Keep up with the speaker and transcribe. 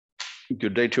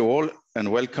Good day to all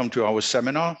and welcome to our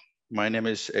seminar. My name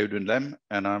is Audun Lem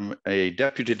and I'm a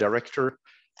Deputy Director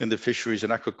in the Fisheries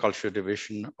and Aquaculture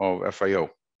Division of FAO.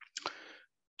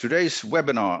 Today's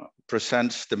webinar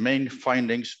presents the main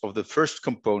findings of the first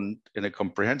component in a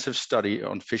comprehensive study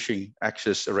on fishing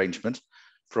access arrangements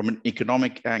from an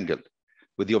economic angle,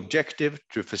 with the objective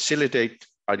to facilitate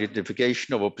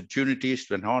identification of opportunities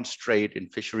to enhance trade in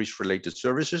fisheries-related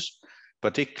services,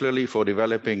 particularly for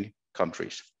developing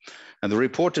countries. And the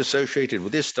report associated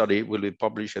with this study will be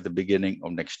published at the beginning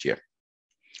of next year.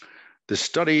 The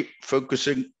study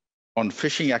focusing on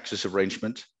fishing access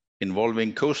arrangements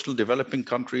involving coastal developing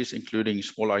countries, including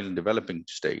small island developing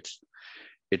states.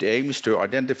 It aims to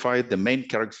identify the main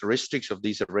characteristics of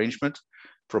these arrangements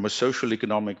from a social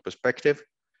economic perspective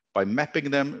by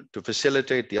mapping them to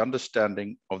facilitate the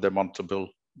understanding of their multiple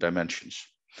dimensions.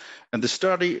 And the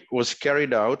study was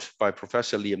carried out by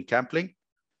Professor Liam Campling,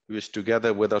 who is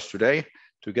together with us today,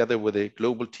 together with a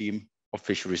global team of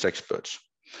fisheries experts.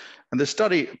 And the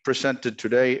study presented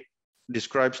today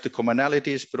describes the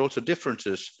commonalities, but also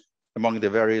differences among the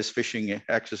various fishing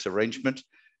access arrangements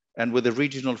and with a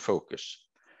regional focus,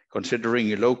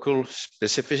 considering local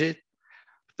specificities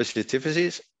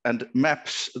and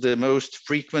maps the most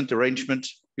frequent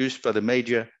arrangements used by the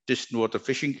major distant water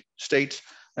fishing states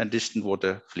and distant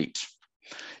water fleets.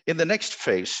 In the next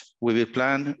phase, we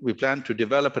plan to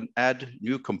develop and add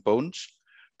new components,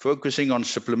 focusing on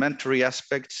supplementary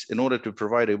aspects in order to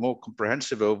provide a more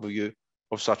comprehensive overview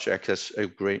of such access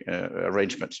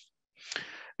arrangements.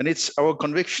 And it's our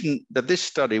conviction that this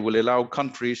study will allow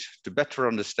countries to better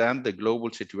understand the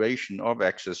global situation of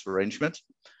access arrangements.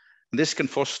 And this can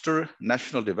foster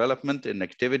national development in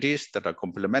activities that are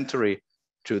complementary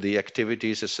to the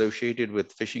activities associated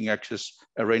with fishing access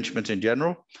arrangements in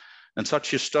general. And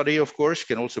such a study, of course,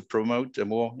 can also promote a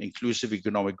more inclusive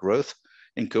economic growth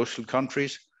in coastal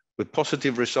countries with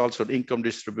positive results on income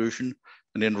distribution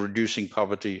and in reducing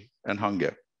poverty and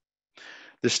hunger.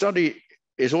 The study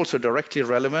is also directly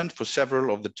relevant for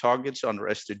several of the targets under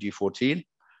SDG 14,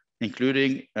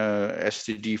 including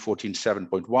SDG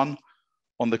 14.7.1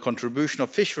 on the contribution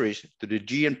of fisheries to the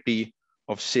GNP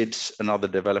of SIDS and other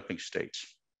developing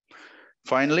states.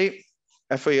 Finally,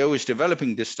 FAO is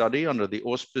developing this study under the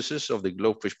auspices of the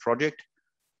GLOBEFISH project,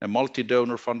 a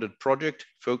multi-donor funded project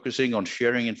focusing on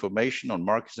sharing information on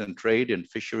markets and trade in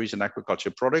fisheries and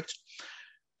aquaculture products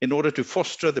in order to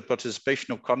foster the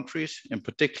participation of countries, in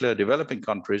particular developing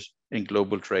countries, in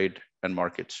global trade and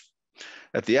markets.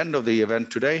 At the end of the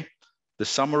event today, the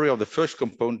summary of the first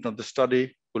component of the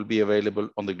study will be available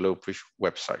on the GLOBEFISH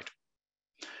website.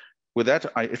 With that,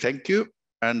 I thank you,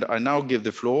 and I now give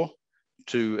the floor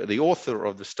to the author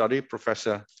of the study,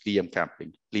 Professor Liam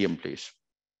Campling. Liam, please.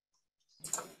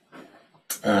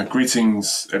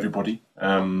 Greetings, everybody.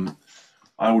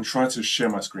 I will try to share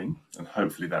my screen, and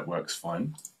hopefully that works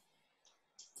fine.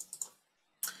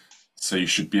 So you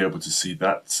should be able to see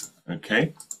that,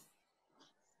 okay?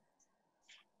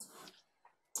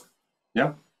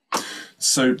 Yeah.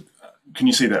 So can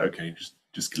you see that? Okay,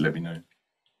 just let me know.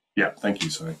 Yeah, thank you.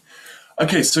 Sorry.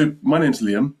 Okay, so my name's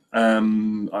Liam.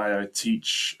 I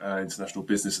teach international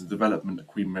business and development at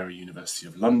Queen Mary University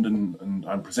of London, and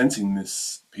I'm presenting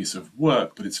this piece of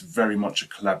work, but it's very much a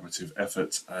collaborative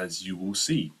effort, as you will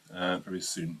see very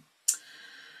soon.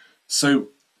 So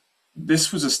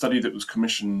this was a study that was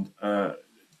commissioned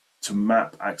to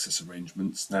map access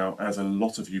arrangements. Now, as a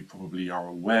lot of you probably are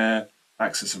aware,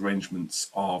 access arrangements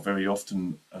are very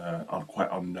often are quite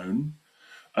unknown.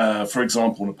 For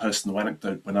example, on a personal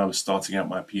anecdote, when I was starting out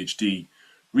my PhD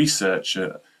research,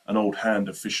 an old hand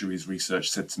of fisheries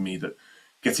research said to me that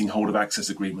getting hold of access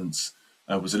agreements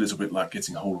was a little bit like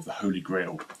getting hold of the Holy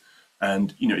Grail.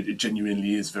 And, you know, it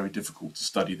genuinely is very difficult to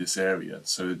study this area.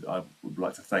 So I would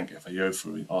like to thank FAO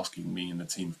for asking me and the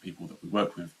team of people that we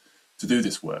work with to do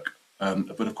this work.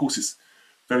 But of course, it's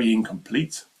very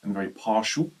incomplete and very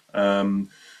partial.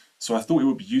 So I thought it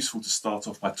would be useful to start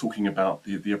off by talking about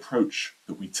the approach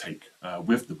that we take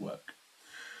with the work.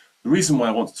 The reason why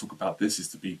I want to talk about this is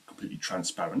to be completely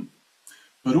transparent,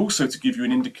 but also to give you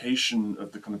an indication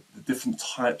of the kind of the different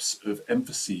types of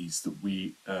emphases that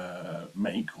we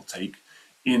make or take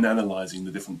in analysing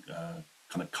the different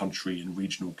kind of country and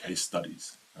regional case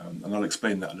studies. And I'll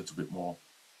explain that a little bit more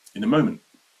in a moment.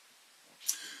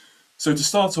 So to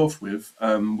start off with,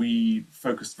 we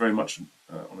focused very much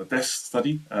on a desk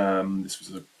study. This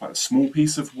was quite a small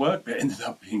piece of work, but it ended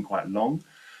up being quite long.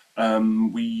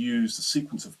 We used a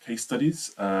sequence of case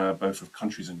studies, both of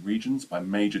countries and regions, by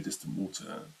major distant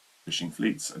water fishing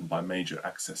fleets and by major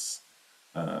access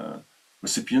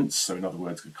recipients. So in other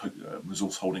words,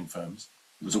 resource holding firms,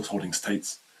 resource holding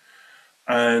states.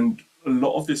 And a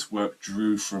lot of this work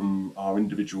drew from our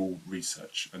individual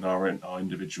research and our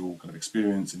individual kind of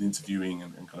experience in interviewing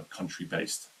and kind of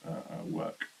country-based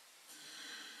work.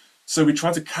 So we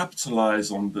tried to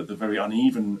capitalize on the very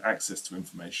uneven access to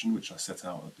information, which I set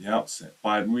out at the outset,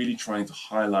 by really trying to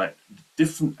highlight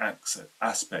different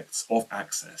aspects of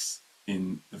access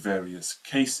in the various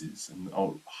cases, and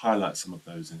I'll highlight some of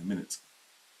those in a minute.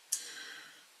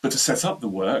 But to set up the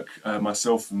work,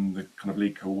 myself and the kind of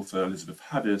lead co-author Elizabeth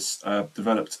Haddis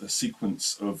developed a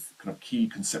sequence of kind of key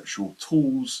conceptual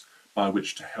tools by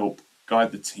which to help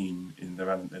guide the team in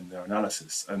their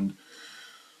analysis. And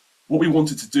what we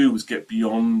wanted to do was get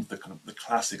beyond the kind of the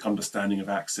classic understanding of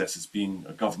access as being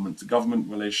a government-to-government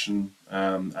relation,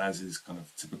 as is kind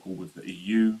of typical with the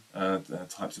EU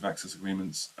types of access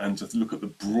agreements, and to look at the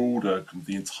broader, kind of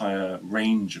the entire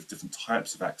range of different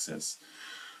types of access,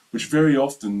 which very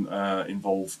often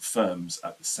involve firms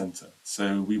at the centre.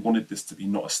 So we wanted this to be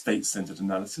not a state-centred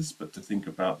analysis, but to think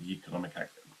about the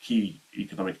key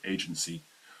economic agency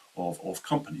of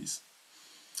companies.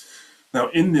 Now,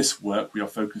 in this work, we are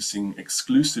focusing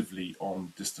exclusively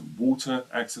on distant water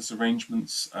access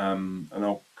arrangements, and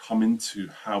I'll come into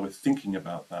how we're thinking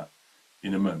about that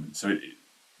in a moment. So,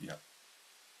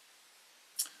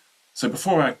 So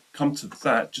before I come to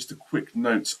that, just a quick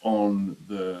note on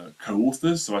the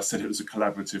co-authors. So I said it was a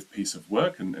collaborative piece of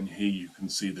work, and here you can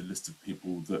see the list of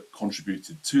people that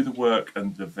contributed to the work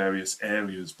and the various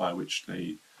areas by which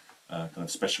they kind of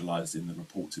specialised in the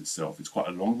report itself. It's quite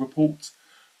a long report.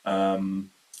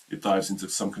 It dives into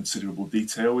some considerable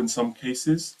detail in some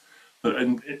cases, but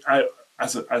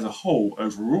as a whole,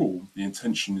 overall, the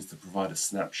intention is to provide a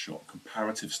snapshot,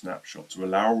 comparative snapshot, to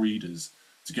allow readers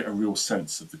to get a real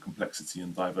sense of the complexity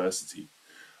and diversity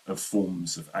of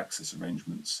forms of access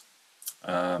arrangements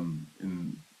in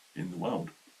the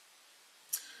world.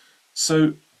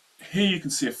 So here you can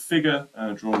see a figure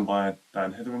drawn by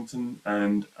Dan Hetherington,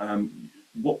 and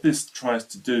what this tries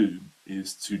to do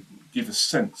is to give a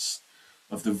sense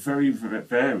of the very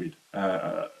varied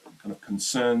kind of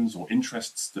concerns or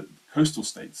interests that coastal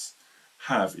states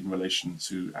have in relation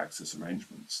to access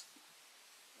arrangements.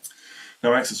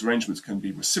 Now, access arrangements can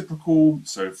be reciprocal.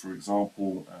 So, for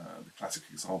example, the classic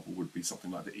example would be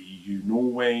something like the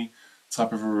EU-Norway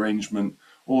type of arrangement,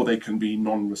 or they can be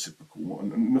non-reciprocal.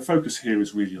 And the focus here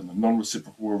is really on the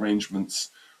non-reciprocal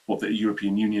arrangements, what the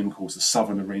European Union calls the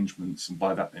southern arrangements, and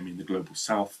by that they mean the global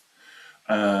south.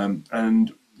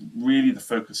 And really the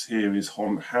focus here is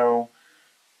on how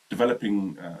developed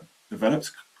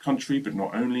country, but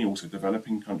not only, also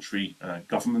developing country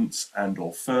governments and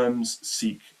or firms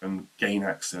seek and gain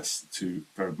access to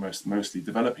mostly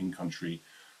developing country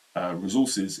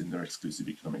resources in their exclusive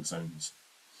economic zones.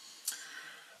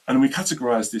 And we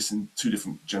categorize this in two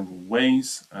different general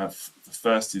ways. The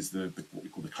first is what we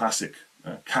call the classic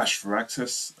cash for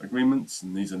access agreements,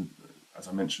 and these are, as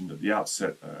I mentioned at the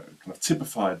outset, kind of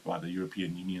typified by the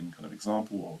European Union kind of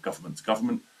example, or government to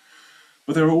government.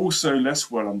 But there are also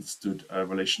less well understood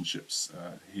relationships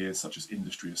here, such as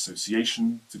industry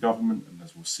association to government, and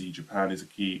as we'll see, Japan is a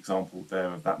key example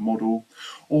there of that model,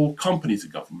 or company to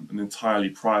government. An entirely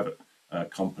private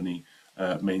company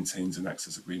maintains an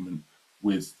access agreement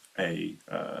with a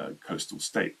coastal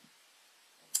state.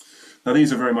 Now,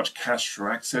 these are very much cash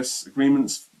for access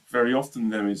agreements. Very often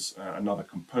there is another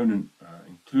component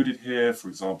included here, for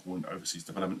example, in overseas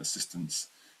development assistance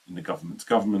in the government to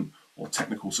government, or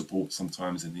technical support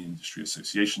sometimes in the industry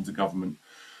association to government,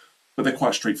 but they're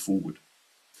quite straightforward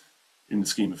in the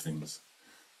scheme of things.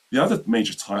 The other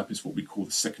major type is what we call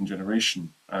the second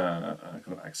generation kind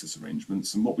of access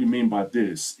arrangements, and what we mean by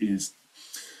this is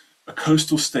a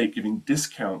coastal state giving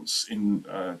discounts in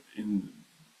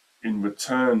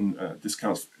return,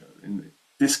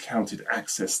 discounted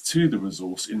access to the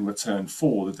resource in return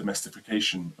for the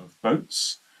domestication of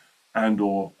boats and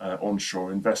or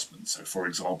onshore investment. So, for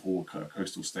example, a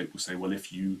coastal state will say, well,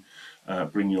 if you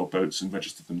bring your boats and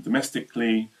register them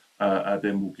domestically,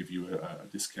 then we'll give you a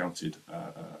discounted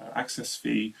access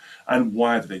fee. And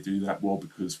why do they do that? Well,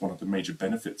 because one of the major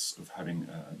benefits of having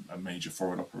a major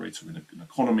foreign operator in an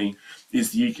economy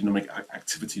is the economic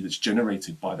activity that's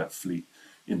generated by that fleet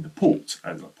in the port,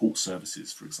 as like port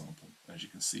services, for example, as you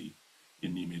can see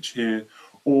in the image here,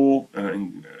 or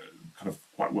kind of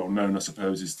quite well known, I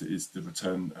suppose, is the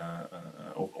return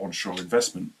of onshore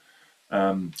investment,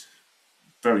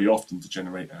 very often to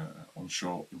generate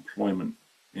onshore employment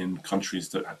in countries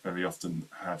that very often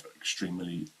have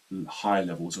extremely high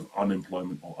levels of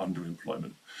unemployment or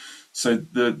underemployment. So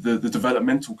the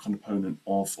developmental component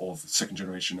of second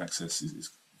generation access is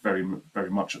very, very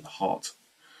much at the heart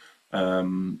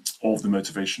of the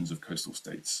motivations of coastal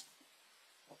states.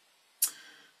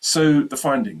 So the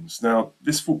findings. Now,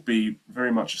 this will be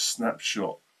very much a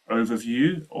snapshot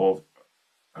overview of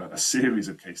a series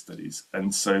of case studies.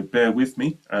 And so bear with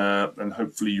me, and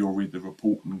hopefully you'll read the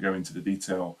report and go into the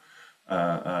detail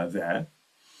there.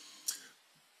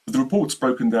 The report's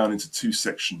broken down into two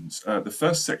sections. The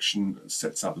first section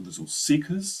sets out the resource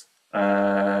seekers,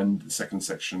 and the second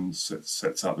section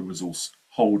sets out the resource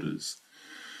holders.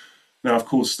 Now, of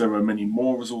course, there are many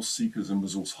more resource seekers and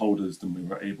resource holders than we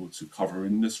were able to cover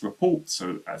in this report.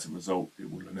 So as a result,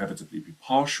 it will inevitably be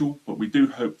partial, but we do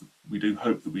hope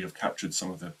that we have captured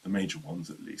some of the major ones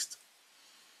at least.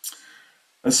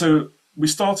 And so we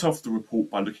start off the report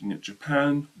by looking at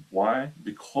Japan. Why?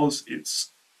 Because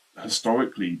it's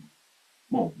historically,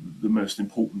 well, the most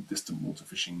important distant water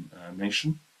fishing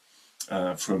nation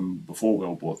from before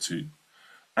World War II.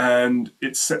 And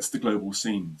it sets the global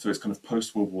scene. So it's kind of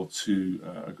post-World War II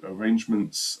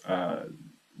arrangements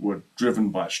were driven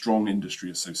by strong industry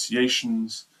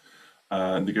associations,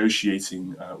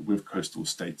 negotiating with coastal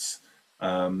states.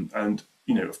 And,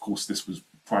 you know, of course, this was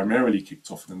primarily kicked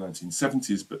off in the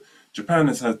 1970s, but Japan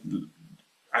has had,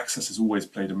 access has always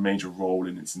played a major role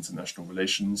in its international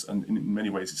relations, and in many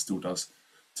ways it still does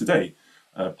today,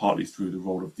 partly through the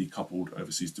role of decoupled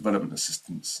overseas development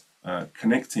assistance,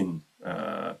 connecting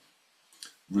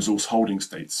resource holding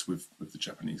states with the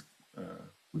Japanese,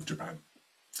 with Japan.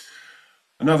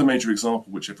 Another major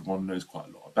example, which everyone knows quite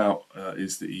a lot about,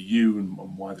 is the EU. And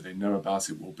why do they know about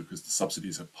it? Well, because the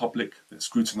subsidies are public, they're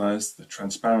scrutinized, they're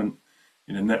transparent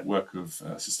in a network of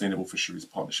sustainable fisheries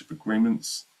partnership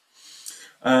agreements.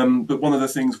 But one of the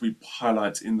things we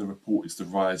highlight in the report is the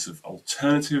rise of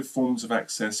alternative forms of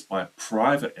access by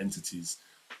private entities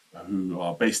who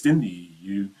are based in the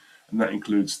EU, and that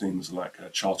includes things like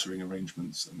chartering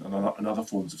arrangements and other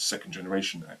forms of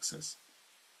second-generation access.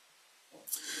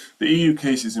 The EU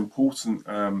case is important,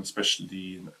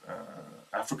 especially in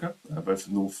Africa, both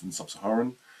North and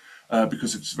Sub-Saharan,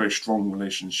 because of its very strong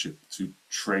relationship to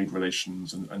trade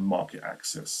relations and market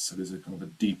access. So there's a kind of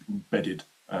a deep embedded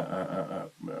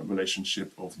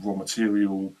relationship of raw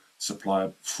material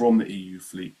supply from the EU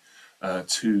fleet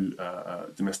to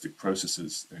domestic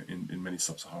processors in many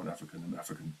Sub-Saharan African and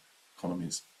African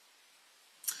economies.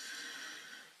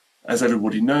 As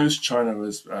everybody knows, China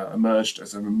has emerged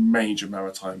as a major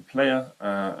maritime player,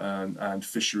 and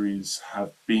fisheries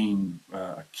have been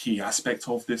a key aspect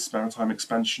of this maritime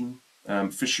expansion.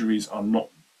 Fisheries are not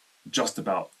just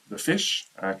about the fish,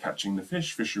 catching the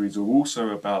fish. Fisheries are also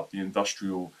about the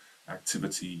industrial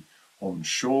activity on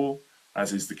shore,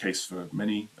 as is the case for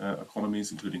many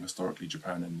economies, including historically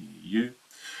Japan and the EU.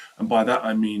 And by that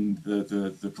I mean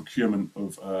the procurement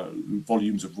of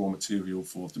volumes of raw material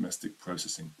for domestic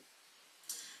processing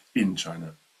in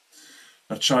China.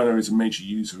 Now, China is a major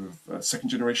user of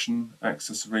second-generation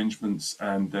access arrangements,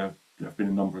 and there have been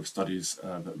a number of studies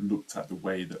that looked at the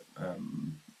way that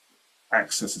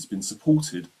access has been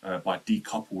supported by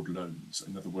decoupled loans.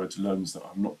 In other words, loans that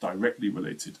are not directly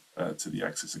related to the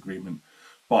access agreement,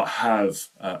 but have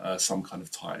some kind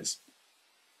of ties.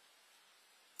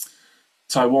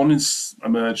 Taiwan has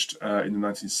emerged in the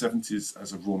 1970s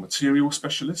as a raw material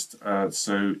specialist,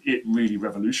 so it really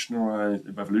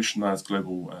revolutionized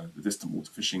global distant water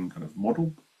fishing kind of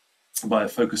model by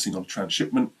focusing on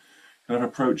transshipment kind of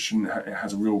approach, and it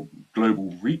has a real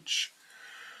global reach.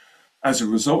 As a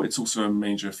result, it's also a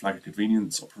major flag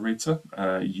convenience operator.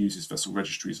 It uses vessel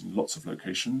registries in lots of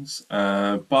locations,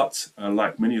 but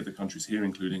like many of the countries here,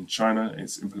 including China,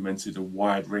 it's implemented a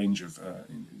wide range of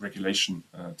regulation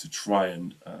to try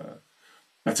and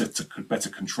better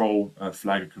control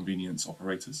flag convenience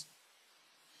operators.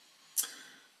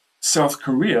 South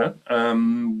Korea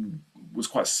was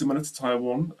quite similar to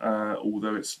Taiwan,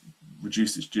 although it's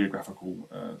reduced its geographical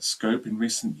scope in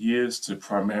recent years to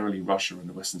primarily Russia and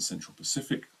the Western Central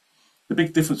Pacific. The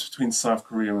big difference between South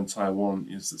Korea and Taiwan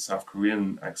is that South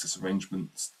Korean access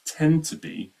arrangements tend to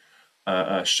be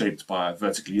shaped by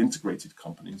vertically integrated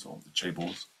companies, or the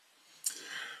chaebols.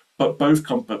 But both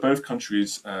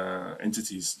countries'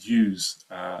 entities use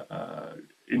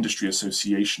industry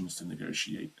associations to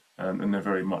negotiate, and they're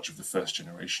very much of the first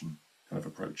generation kind of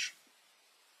approach.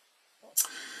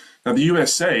 Now, the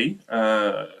USA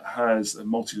has a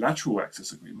multilateral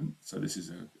access agreement. So this is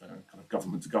a kind of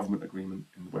government-to-government agreement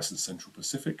in the Western Central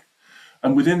Pacific.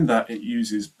 And within that, it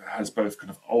has both kind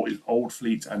of old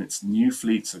fleet and its new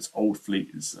fleet. So its old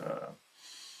fleet is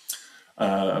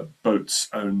boats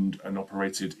owned and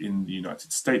operated in the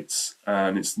United States,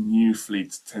 and its new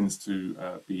fleet tends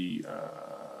to be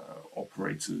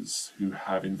operators who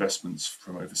have investments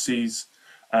from overseas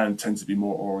and tend to be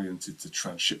more oriented to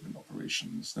transshipment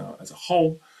operations. Now, as a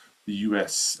whole, the the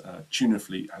US tuna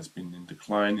fleet has been in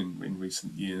decline in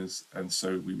recent years, and so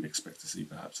we expect to see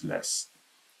perhaps less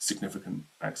significant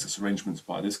access arrangements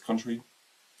by this country.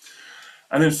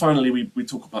 And then finally, we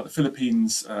talk about the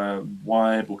Philippines.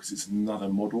 Why? Because it's another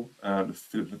model.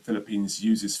 The Philippines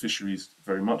uses fisheries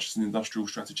very much as an industrial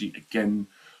strategy, again,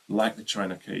 like the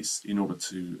China case, in order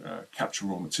to capture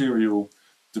raw material,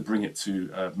 to bring it to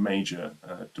major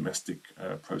domestic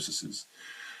processes.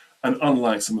 And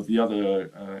unlike some of the other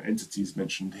entities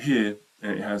mentioned here,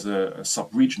 it has a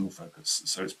sub-regional focus.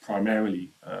 So it's primarily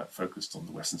focused on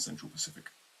the Western Central Pacific,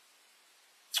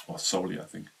 or solely, I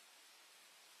think.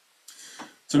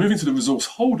 So moving to the resource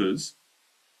holders.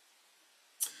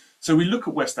 So we look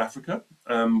at West Africa.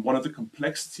 One of the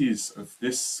complexities of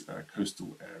this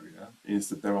coastal area is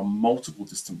that there are multiple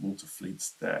distant water fleets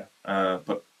there.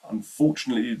 But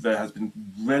unfortunately, there has been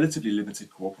relatively limited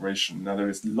cooperation. Now, there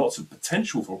is lots of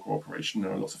potential for cooperation.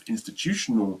 There are lots of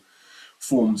institutional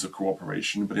forms of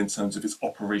cooperation, but in terms of its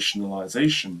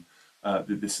operationalization,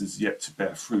 this is yet to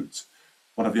bear fruit.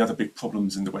 One of the other big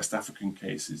problems in the West African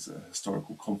case is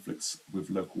historical conflicts with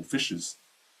local fishers.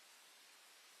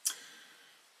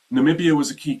 Namibia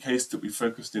was a key case that we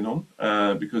focused in on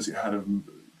because it had a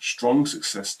strong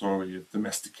success story of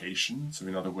domestication. So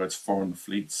in other words, foreign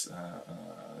fleets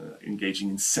engaging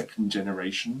in second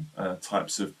generation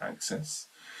types of access.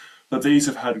 But these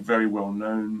have had very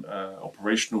well-known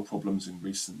operational problems in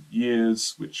recent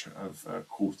years, which have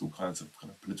caused all kinds of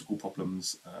political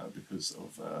problems because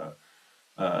of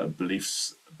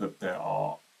beliefs that there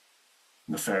are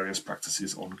nefarious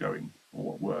practices ongoing,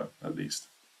 or were at least.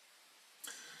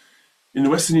 In the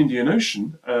Western Indian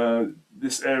Ocean,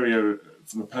 this area,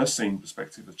 from a purse seine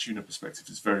perspective, a tuna perspective,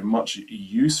 is very much an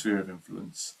EU sphere of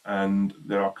influence, and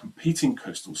there are competing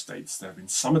coastal states. There have been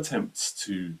some attempts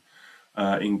to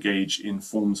engage in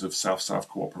forms of South-South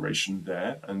cooperation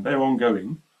there, and they're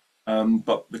ongoing.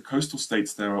 But the coastal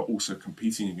states there are also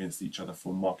competing against each other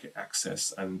for market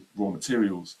access and raw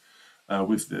materials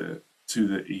to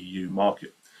the EU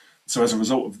market. So as a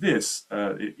result of this,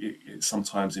 it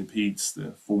sometimes impedes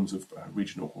the forms of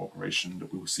regional cooperation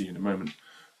that we will see in a moment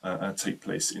take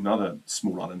place in other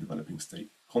small island developing state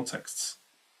contexts.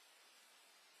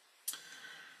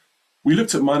 We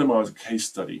looked at Myanmar as a case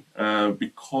study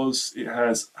because it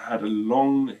has had a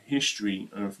long history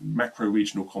of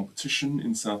macro-regional competition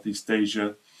in Southeast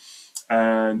Asia,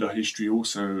 and a history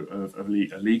also of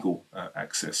illegal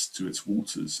access to its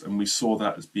waters. And we saw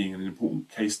that as being an important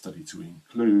case study to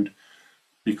include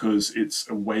because it's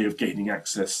a way of gaining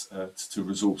access to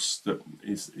resource that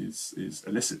is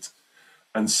illicit.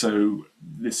 And so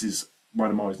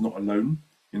Myanmar is not alone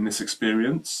in this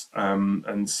experience.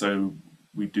 And so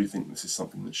we do think this is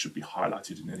something that should be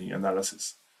highlighted in any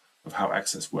analysis of how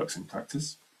access works in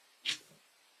practice.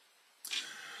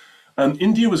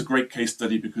 India was a great case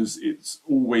study because it's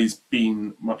always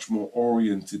been much more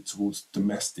oriented towards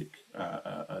domestic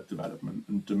development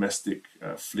and domestic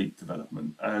fleet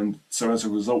development. And so as a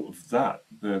result of that,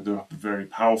 the very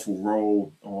powerful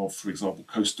role of, for example,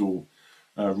 coastal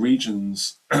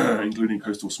regions, including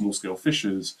coastal small-scale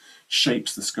fishers,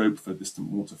 shapes the scope for distant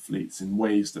water fleets in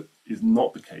ways that is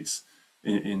not the case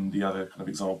in the other kind of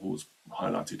examples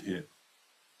highlighted here.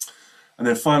 And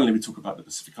then finally, we talk about the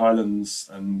Pacific Islands,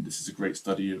 and this is a great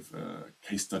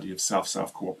case study of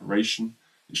South-South cooperation.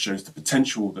 It shows the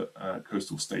potential that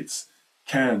coastal states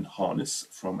can harness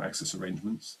from access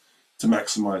arrangements to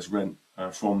maximize rent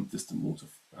from distant water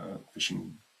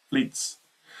fishing fleets.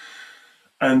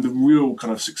 And the real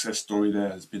kind of success story there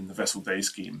has been the Vessel Day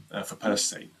scheme for purse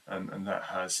seine, and that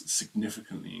has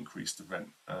significantly increased the rent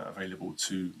available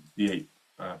to the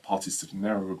 8 parties to the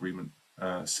narrow agreement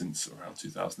since around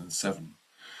 2007.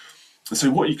 And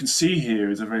so what you can see here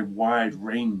is a very wide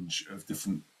range of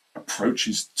different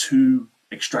approaches to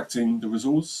extracting the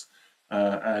resource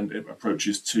and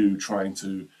approaches to trying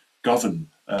to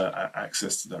govern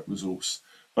access to that resource,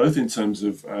 both in terms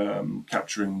of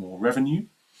capturing more revenue,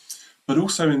 but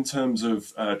also in terms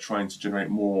of trying to generate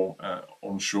more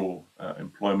onshore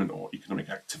employment or economic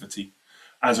activity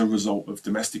as a result of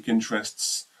domestic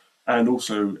interests, and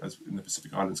also, as in the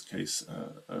Pacific Islands case,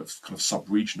 of kind of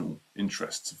sub-regional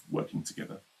interests of working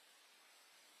together.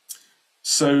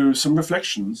 So some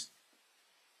reflections.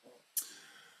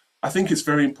 I think it's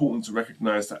very important to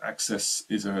recognize that access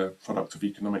is a product of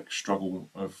economic struggle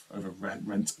over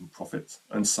rent and profit.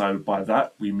 And so by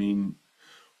that, we mean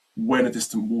when a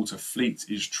distant water fleet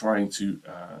is trying to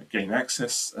gain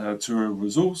access to a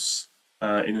resource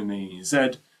in an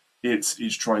EEZ, it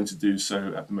is trying to do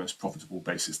so at the most profitable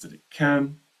basis that it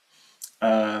can.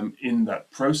 In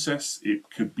that process, it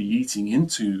could be eating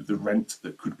into the rent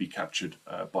that could be captured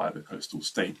by the coastal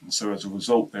state. And so as a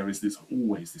result, there is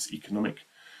always this economic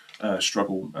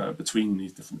struggle between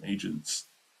these different agents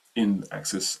in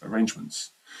access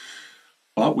arrangements.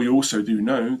 But we also do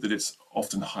know that it's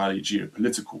often highly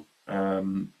geopolitical.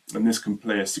 And this can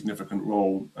play a significant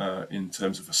role in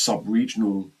terms of the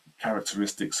sub-regional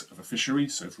characteristics of a fishery.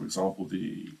 So, for example,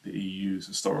 the EU's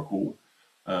historical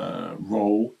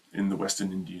role in the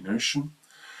Western Indian Ocean,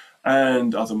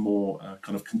 and other more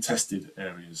kind of contested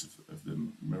areas of the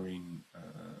marine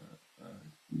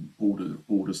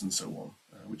borders and so on,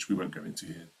 which we won't go into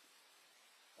here.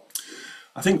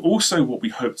 I think also what we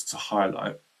hoped to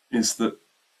highlight is that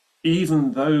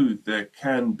even though there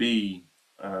can be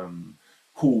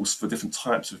calls for different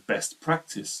types of best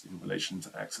practice in relation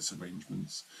to access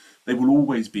arrangements, they will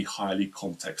always be highly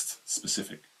context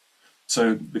specific.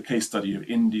 So the case study of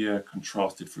India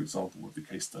contrasted, for example, with the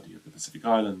case study of the Pacific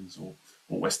Islands or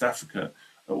West Africa,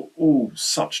 are all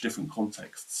such different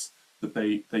contexts that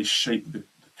they shape the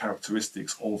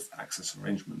characteristics of access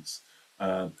arrangements.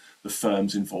 The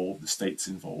firms involved, the states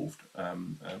involved,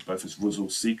 both as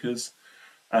resource seekers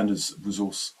and as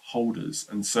resource holders.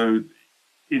 And so,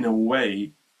 in a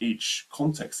way, each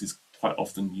context is quite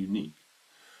often unique.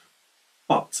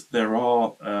 But there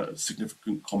are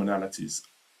significant commonalities.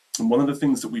 And one of the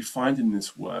things that we find in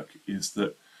this work is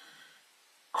that,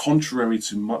 contrary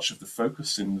to much of the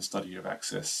focus in the study of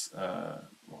access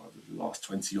over the last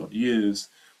 20-odd years,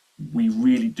 we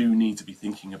really do need to be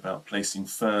thinking about placing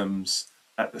firms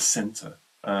at the center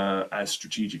as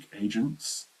strategic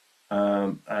agents,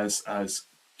 as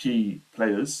key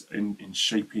players in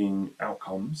shaping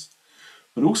outcomes,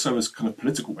 but also as kind of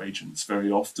political agents, very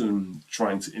often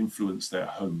trying to influence their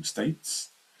home states,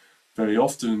 very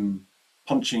often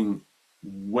punching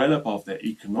well above their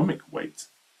economic weight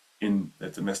in their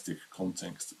domestic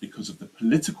context because of the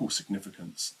political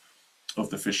significance of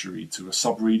the fishery to a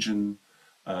sub-region,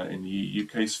 in the EU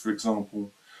case, for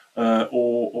example,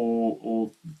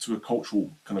 or to a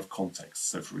cultural kind of context.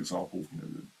 So, for example,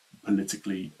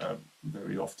 politically,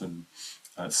 very often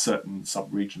certain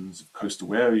sub-regions of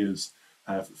coastal areas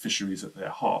have fisheries at their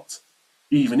heart,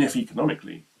 even if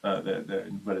economically they're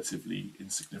relatively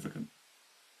insignificant.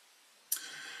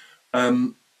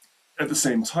 At the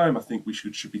same time, I think we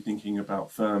should be thinking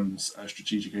about firms as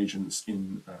strategic agents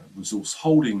in resource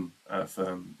holding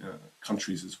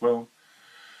countries as well.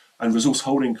 And resource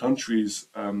holding countries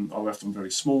are often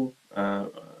very small,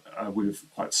 with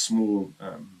quite small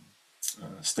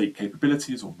state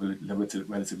capabilities, or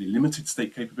relatively limited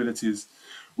state capabilities,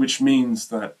 which means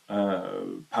that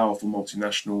powerful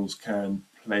multinationals can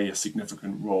play a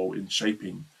significant role in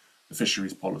shaping the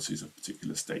fisheries policies of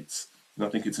particular states. And I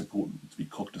think it's important to be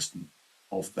cognizant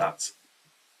of that.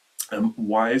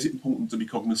 Why is it important to be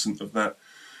cognizant of that?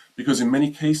 Because in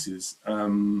many cases,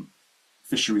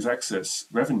 fisheries access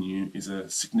revenue is a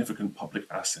significant public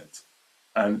asset.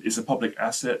 And it's a public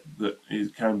asset that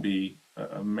can be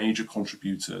a major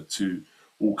contributor to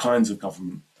all kinds of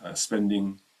government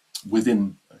spending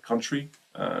within a country,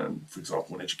 for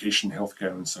example, in education,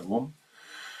 healthcare, and so on.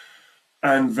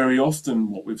 And very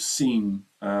often what we've seen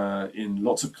in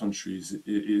lots of countries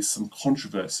is some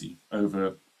controversy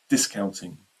over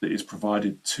discounting that is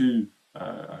provided to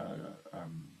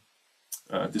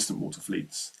distant water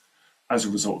fleets as a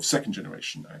result of second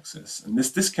generation access. And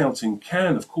this discounting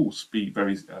can, of course, be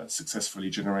very successfully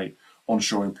generate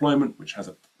onshore employment, which has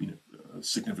a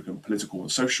significant political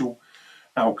and social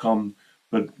outcome.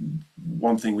 But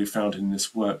one thing we found in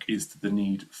this work is the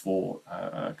need for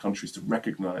countries to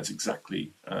recognize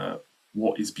exactly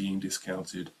what is being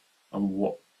discounted and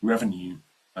what revenue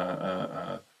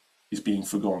is being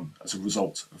forgone as a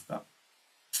result of that.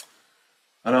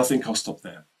 And I think I'll stop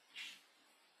there.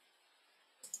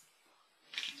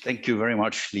 Thank you very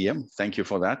much, Liam. Thank you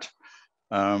for that.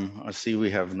 I see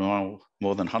we have now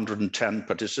more than 110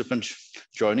 participants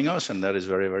joining us, and that is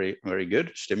very, very, very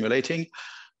good, stimulating.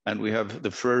 And we have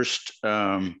the first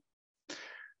one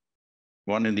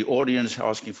in the audience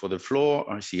asking for the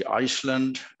floor. I see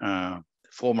Iceland,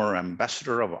 former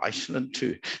ambassador of Iceland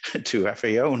to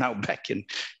FAO, now back in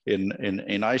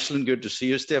Iceland. Good to see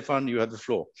you, Stefan. You have the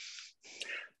floor.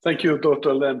 Thank you,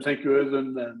 Dr. Lem. Thank you,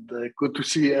 Edwin, and good to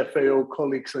see FAO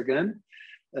colleagues again,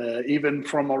 even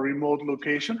from a remote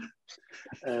location.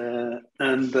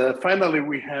 And finally,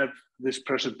 we have this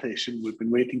presentation we've been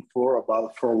waiting for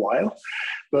a while.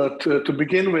 But to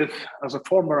begin with, as a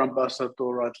former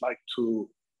ambassador, I'd like to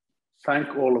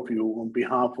thank all of you on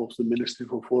behalf of the Ministry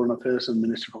for Foreign Affairs and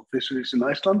Ministry for Fisheries in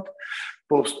Iceland,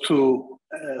 both to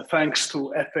thanks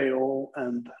to FAO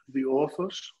and the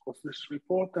authors of this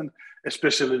report, and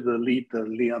especially the leader,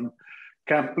 Liam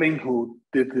Campling, who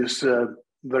did this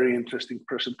very interesting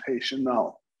presentation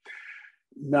now.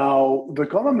 Now, the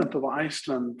government of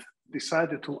Iceland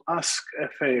decided to ask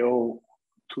FAO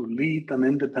to lead an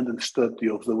independent study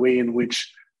of the way in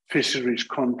which fisheries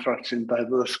contracts in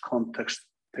diverse contexts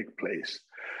take place.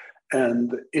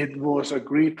 And it was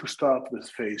agreed to start with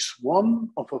phase 1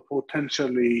 of a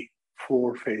potentially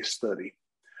 4-phase study.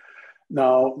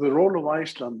 Now, the role of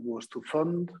Iceland was to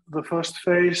fund the first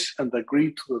phase and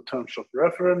agree to the terms of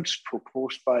reference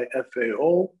proposed by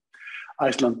FAO.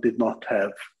 Iceland did not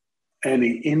have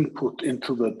any input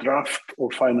into the draft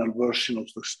or final version of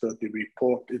the study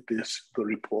report. It is the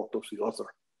report of the author.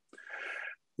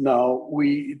 Now,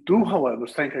 we do, however,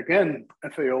 thank again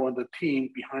FAO and the team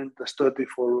behind the study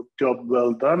for a job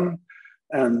well done.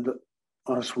 And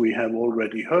as we have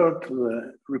already heard,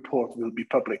 the report will be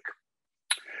public.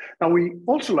 Now, we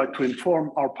also like to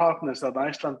inform our partners that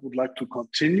Iceland would like to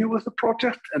continue with the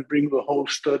project and bring the whole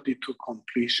study to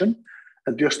completion.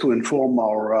 And just to inform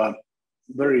our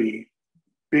very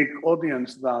big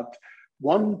audience that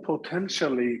one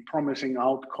potentially promising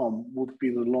outcome would be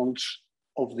the launch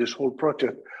of this whole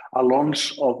project, a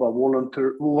launch of a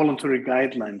voluntary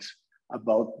guidelines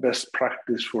about best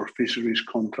practice for fisheries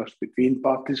contracts between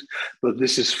parties, but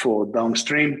this is for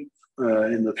downstream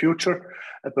in the future.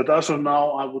 But as of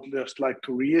now, I would just like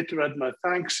to reiterate my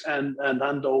thanks and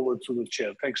hand over to the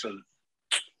chair. Thanks, Ellen.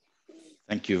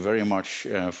 Thank you very much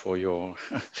for your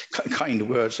kind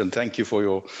words, and thank you for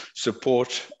your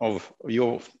support, of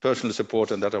your personal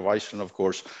support and that of Iceland, of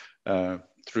course,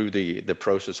 through the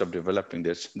process of developing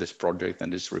this project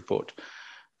and this report.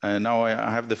 Now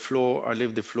I have the floor. I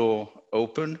leave the floor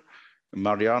open.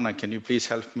 Mariana, can you please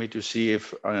help me to see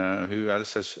if who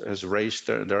else has raised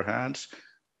their hands?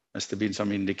 Has there been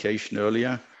some indication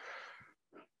earlier?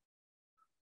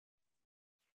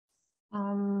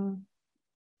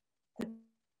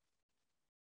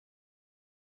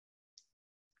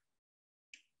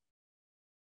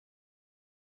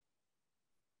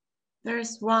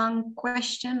 There's one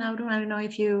question. I don't know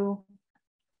if you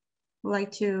would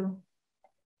like to.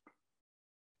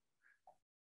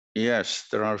 Yes,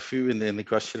 there are a few in the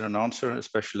question and answer,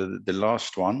 especially the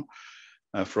last one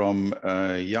from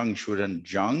Yang Shuren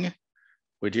Zhang,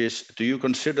 which is, do you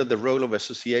consider the role of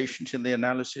associations in the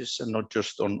analysis and not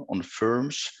just on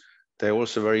firms? They're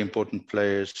also very important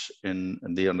players in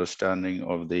the understanding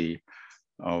of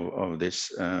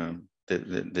this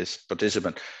this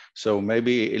participant. So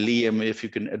maybe Liam, if you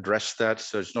can address that,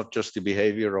 so it's not just the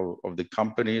behavior of the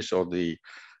companies or the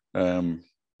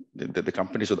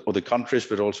companies or the countries,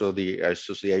 but also the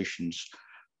associations.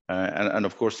 And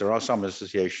of course, there are some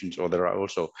associations, or there are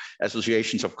also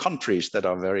associations of countries that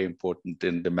are very important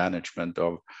in the management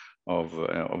of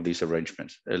these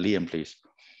arrangements. Liam, please.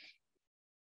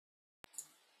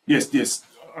 Yes.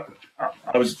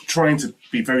 I was trying to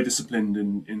be very disciplined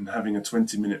in having a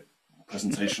 20-minute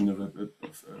presentation of a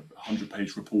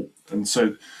 100-page report. And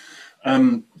so,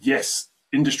 yes,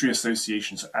 industry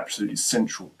associations are absolutely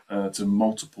central to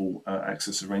multiple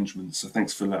access arrangements. So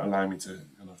thanks for allowing me to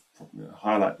kind of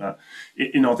highlight that.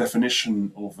 In our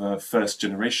definition of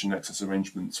first-generation access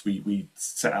arrangements, we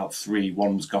set out 3.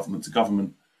 One was government to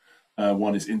government,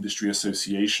 one is industry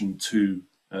association to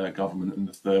government, and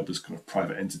the third was kind of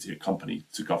private entity, a company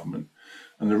to government.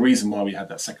 And the reason why we had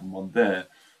that second one there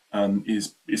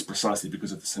is precisely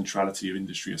because of the centrality of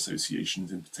industry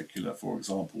associations in particular. For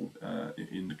example,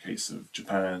 in the case of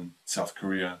Japan, South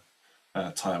Korea,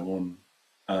 Taiwan,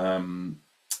 and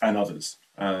others.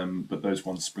 But those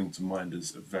ones spring to mind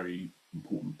as very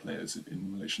important players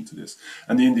in relation to this.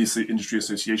 And the industry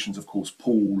associations, of course,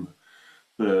 pool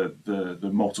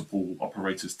the multiple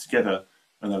operators together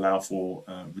and allow for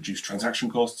reduced transaction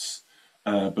costs,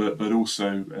 but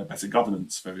also better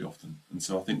governance very often. And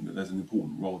so I think that there's an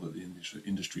important role that the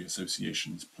industry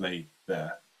associations play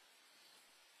there.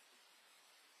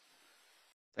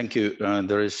 Thank you.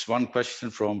 There is one question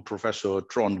from Professor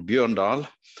Trond Bjørndal,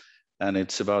 and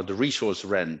it's about the resource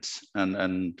rents.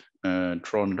 And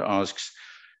Trond asks,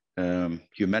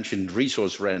 you mentioned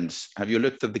resource rents. Have you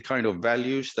looked at the kind of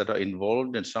values that are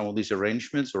involved in some of these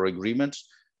arrangements or agreements,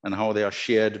 and how they are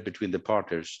shared between the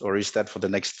partners, or is that for the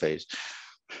next phase?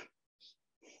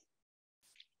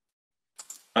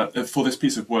 For this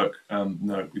piece of work,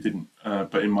 no, we didn't.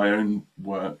 But in my own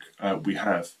work, we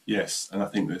have, yes. And I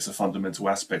think that's a fundamental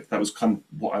aspect. That was kind of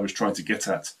what I was trying to get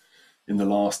at in the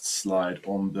last slide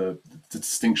on the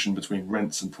distinction between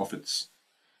rents and profits.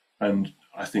 And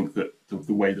I think that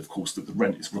the way, of course, that the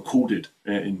rent is recorded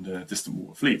in the distant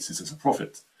water fleets is as a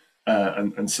profit.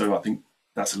 And so I think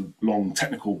that's a long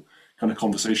technical kind of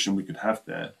conversation we could have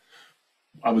there.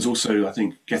 I was also, I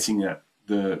think, getting at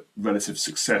the relative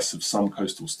success of some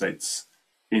coastal states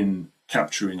in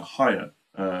capturing a higher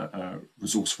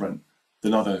resource rent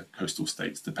than other coastal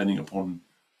states, depending upon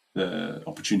the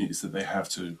opportunities that they have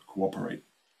to cooperate.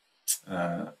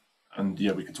 And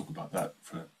yeah, we can talk about that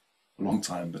for a long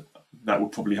time, but that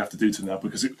would probably have to do to now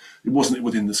because it wasn't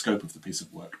within the scope of the piece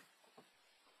of work.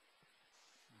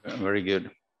 Very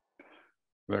good.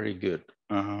 Very good.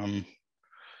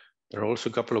 There are also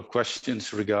a couple of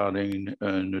questions regarding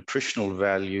nutritional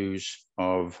values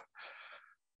of,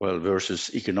 well,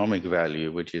 versus economic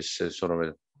value, which is sort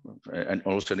of and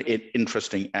also an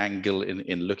interesting angle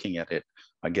in looking at it.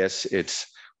 I guess it's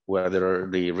whether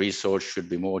the resource should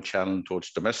be more channeled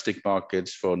towards domestic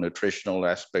markets for nutritional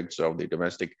aspects of the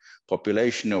domestic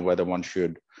population, or whether one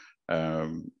should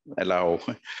allow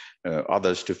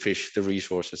others to fish the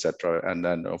resource, etc., and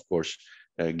then, of course,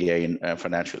 gain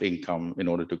financial income in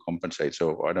order to compensate.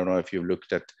 So I don't know if you've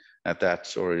looked at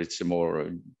that, or it's a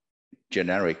more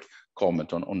generic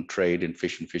comment on trade in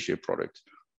fish and fishery products.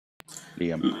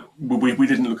 Liam. We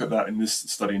didn't look at that in this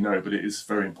study, no, but it is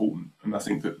very important. And I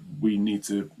think that we need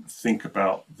to think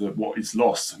about what is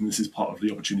lost. And this is part of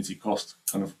the opportunity cost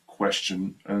kind of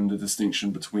question and the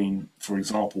distinction between, for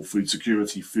example, food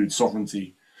security, food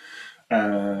sovereignty,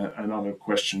 and other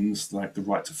questions like the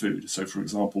right to food. So, for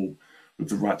example, with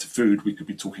the right to food, we could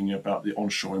be talking about the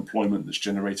onshore employment that's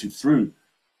generated through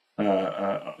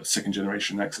a second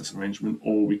generation access arrangement,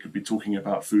 or we could be talking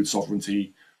about food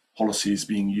sovereignty policies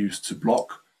being used to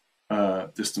block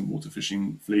distant water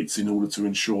fishing fleets in order to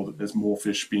ensure that there's more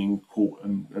fish being caught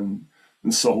and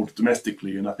sold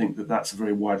domestically. And I think that that's a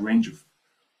very wide range of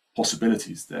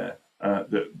possibilities there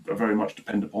that very much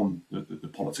depend upon the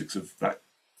politics of that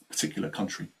particular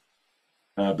country.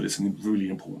 But it's a really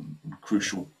important and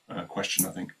crucial question,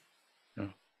 I think. Yeah.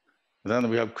 Then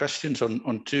we have questions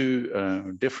on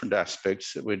two different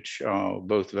aspects, which are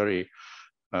both very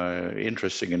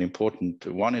interesting and important.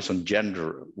 One is on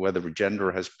gender, whether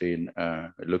gender has been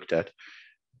looked at.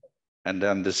 And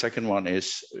then the second one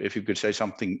is if you could say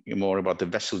something more about the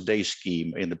vessel day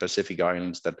scheme in the Pacific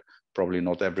Islands that probably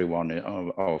not everyone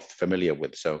are familiar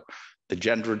with. So the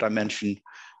gender dimension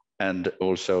and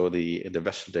also the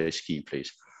vessel day scheme,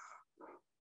 please.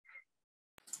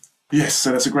 Yes,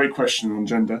 so that's a great question on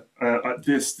gender.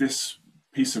 This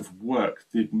piece of work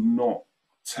did not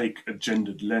take a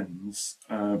gendered lens,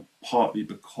 partly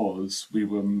because we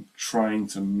were trying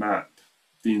to map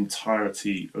the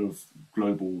entirety of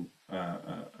global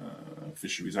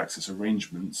fisheries access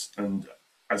arrangements, and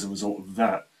as a result of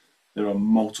that, there are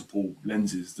multiple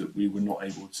lenses that we were not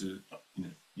able to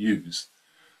use.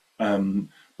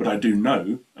 But I do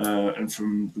know, and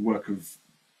from the work of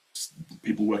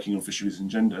people working on fisheries and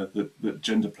gender, that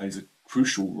gender plays a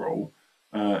crucial role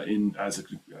as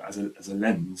a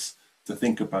lens to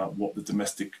think about what the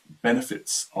domestic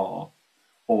benefits are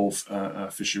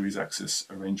of fisheries access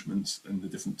arrangements and the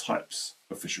different types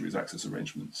of fisheries access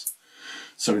arrangements.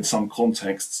 So in some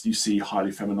contexts, you see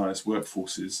highly feminized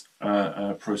workforces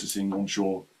processing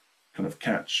onshore kind of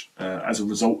catch as a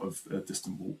result of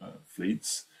distant water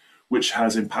fleets, which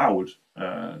has empowered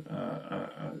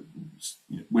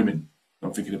women.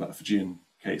 I'm thinking about the Fijian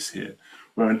case here,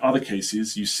 where in other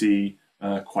cases you see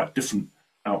quite different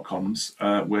outcomes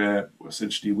where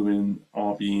essentially women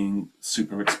are being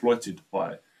super exploited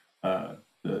by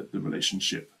the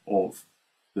relationship of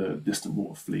the distant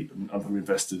water fleet and other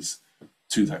investors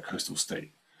to that coastal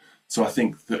state. So I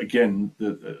think that, again,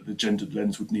 the gendered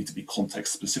lens would need to be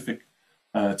context specific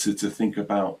to think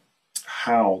about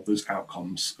how those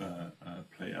outcomes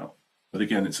play out. But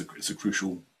again, it's a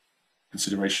crucial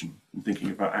consideration in thinking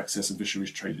about access and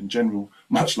fisheries trade in general,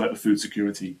 much like the food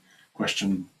security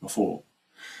question before.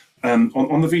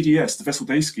 On the VDS, the vessel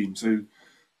day scheme, so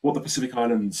what the Pacific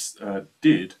Islands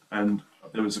did, and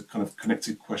there was a kind of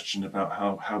connected question about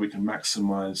how we can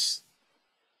maximize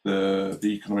the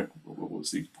economic, what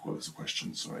was the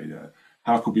question, sorry,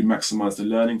 how could we maximize the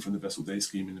learning from the vessel day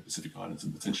scheme in the Pacific Islands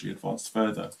and potentially advance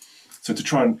further? So to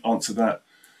try and answer that,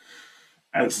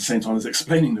 at the same time as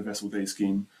explaining the vessel day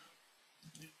scheme,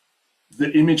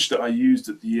 the image that I used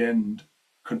at the end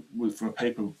from a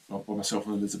paper by myself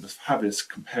and Elizabeth Havis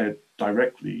compared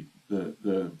directly the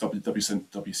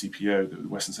WCPO, the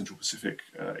Western Central Pacific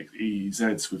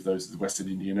EEZs, with those of the Western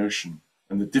Indian Ocean.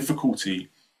 And the difficulty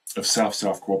of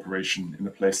South-South cooperation in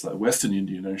a place like the Western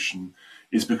Indian Ocean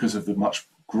is because of the much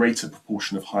greater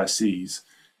proportion of high seas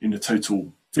in the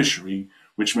total fishery,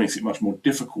 which makes it much more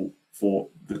difficult for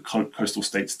the coastal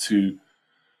states to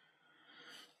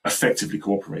effectively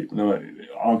cooperate. Now,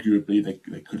 arguably,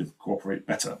 they could have cooperated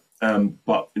better.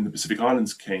 But in the Pacific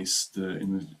Islands case,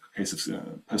 in the case of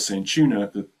purseine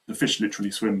tuna, the fish literally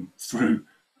swim through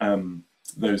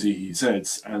those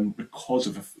EEZs, and because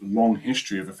of a long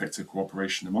history of effective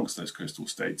cooperation amongst those coastal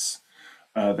states,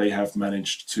 they have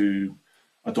managed to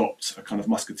adopt a kind of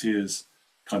musketeers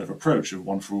kind of approach of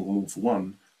one for all for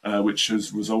one, which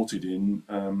has resulted in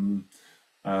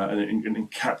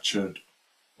captured,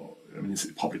 I mean, it's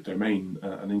public domain,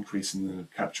 an increase in the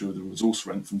capture of the resource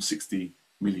rent from 60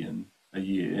 million a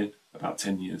year about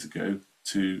 10 years ago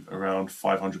to around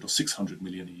 500 or 600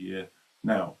 million a year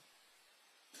now.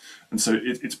 And so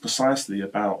it's precisely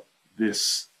about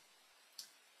this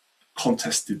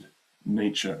contested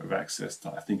nature of access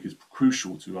that I think is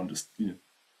crucial to understand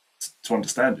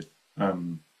it.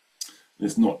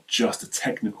 It's not just a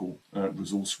technical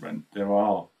resource rent. There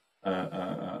are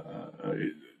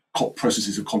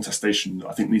processes of contestation that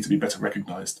I think need to be better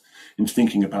recognized in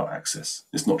thinking about access.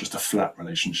 It's not just a flat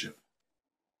relationship.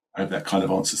 I hope that kind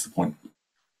of answers the point.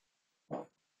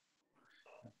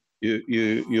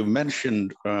 You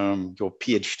mentioned your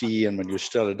PhD and when you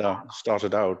started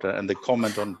out and the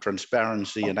comment on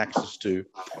transparency and access to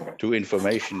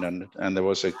information, and there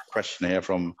was a question here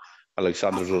from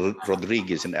Alexander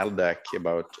Rodriguez in LDAC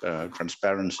about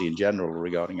transparency in general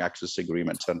regarding access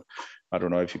agreements, and I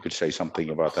don't know if you could say something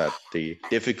about that, the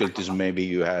difficulties maybe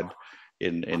you had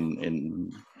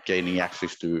in gaining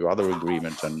access to other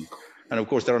agreements, and of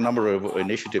course there are a number of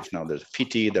initiatives now. There's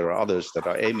FITI, there are others that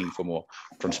are aiming for more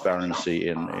transparency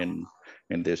in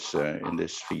this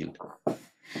field.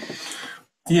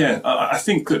 Yeah, I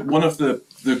think that one of the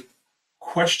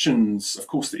questions, of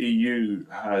course, the EU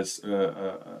has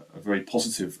a very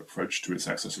positive approach to its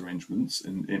access arrangements,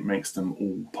 and it makes them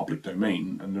all public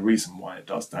domain. And the reason why it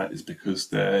does that is because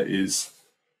there is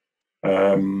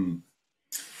a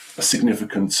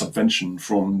significant subvention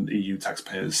from EU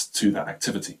taxpayers to that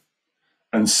activity.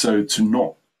 And so to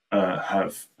not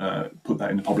have put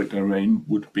that in the public domain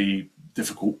would be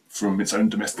difficult from its own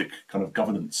domestic kind of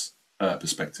governance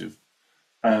perspective.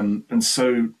 And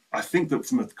so I think that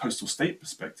from a coastal state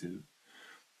perspective,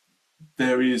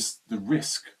 there is the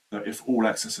risk that if all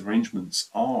access arrangements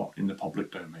are in the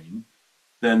public domain,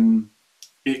 then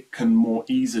it can more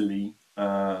easily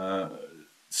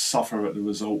suffer at the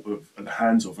result of, at the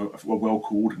hands of a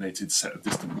well-coordinated set of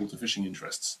distant water fishing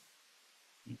interests.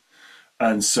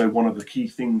 And so one of the key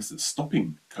things that's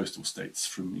stopping coastal states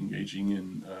from engaging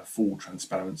in full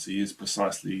transparency is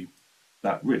precisely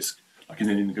that risk. Like in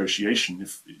any negotiation,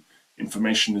 if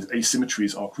information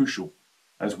asymmetries are crucial,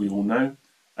 as we all know,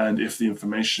 and if the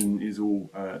information is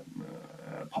all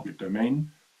public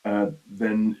domain,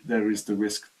 then there is the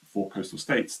risk for coastal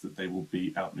states that they will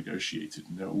be out-negotiated,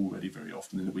 and they're already very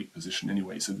often in a weak position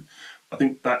anyway. So I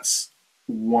think that's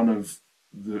one of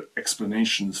the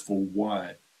explanations for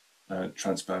why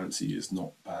transparency is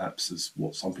not perhaps as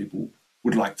what some people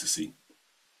would like to see,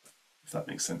 if that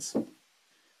makes sense.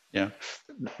 Yeah,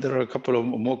 there are a couple of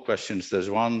more questions. There's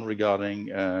one regarding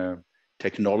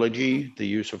technology, the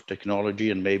use of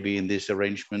technology, and maybe in these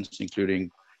arrangements, including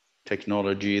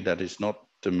technology that is not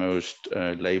the most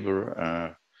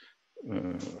labor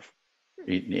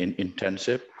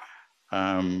intensive.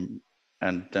 And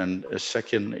then a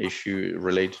second issue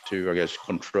related to, I guess,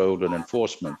 control and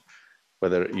enforcement,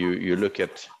 whether you look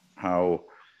at how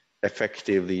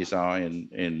effective these are in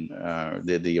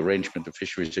the arrangement of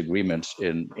fisheries agreements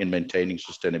in maintaining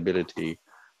sustainability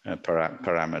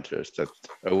parameters, that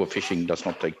overfishing does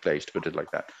not take place, to put it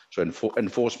like that. So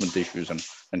enforcement issues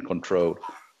and control.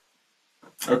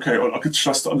 Okay, well, I could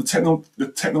just on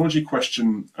the technology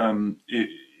question. It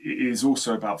is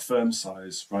also about firm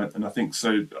size, right? And I think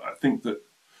so. I think that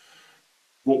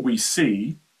what we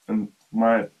see, and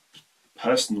my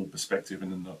personal perspective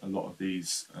in a lot of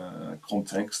these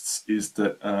contexts, is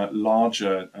that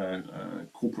larger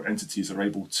corporate entities are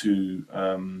able to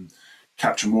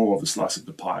capture more of the slice of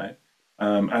the pie,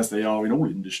 as they are in all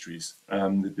industries.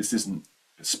 This isn't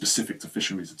specific to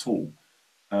fisheries at all.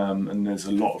 And there's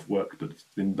a lot of work that's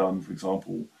been done, for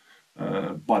example,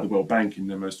 by the World Bank in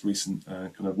their most recent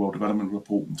kind of World Development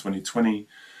Report in 2020.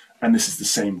 And this is the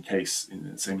same case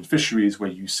in fisheries,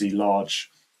 where you see large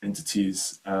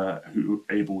entities who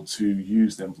are able to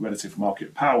use their relative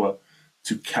market power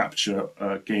to capture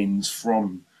gains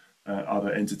from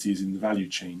other entities in the value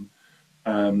chain.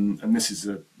 And this is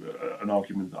an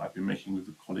argument that I've been making with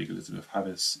a colleague, Elizabeth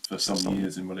Harris, for some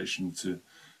years in relation to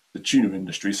the tuna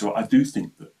industry. So I do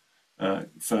think that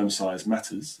firm size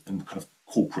matters, and kind of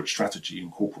corporate strategy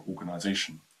and corporate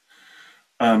organization.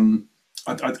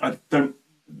 I don't.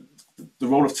 The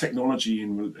role of technology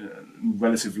in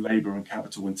relative labour and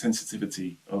capital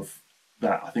intensivity of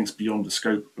that, I think, is beyond the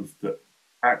scope of the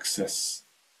access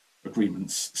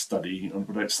agreements study, and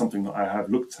it's something that I have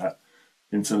looked at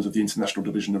in terms of the international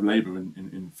division of labour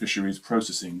in fisheries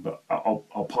processing. But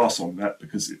I'll pass on that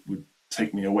because it would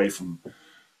take me away from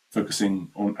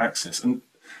focusing on access. And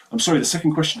I'm sorry, the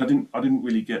second question I didn't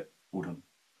really get. Hold on.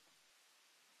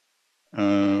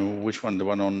 Which one? The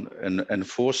one on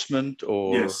enforcement,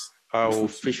 or yes, how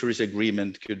fisheries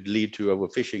agreement could lead to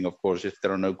overfishing, of course, if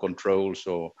there are no controls,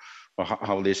 or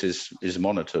how this is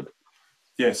monitored?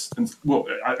 Yes, and well,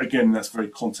 again, that's very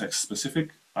context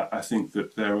specific. I think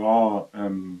that there are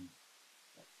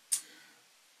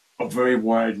a very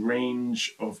wide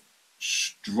range of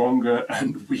stronger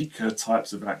and weaker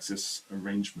types of access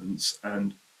arrangements,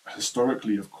 and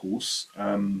historically, of course,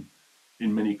 in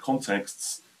many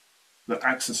contexts, the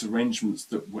access arrangements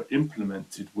that were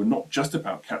implemented were not just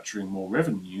about capturing more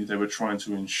revenue, they were trying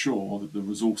to ensure that the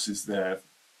resource is there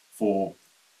for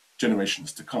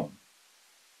generations to come.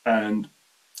 And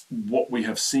what we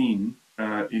have seen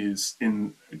is,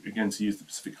 again, to use the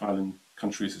Pacific Island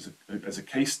countries as a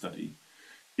case study,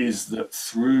 is that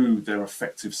through their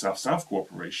effective South-South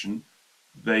cooperation,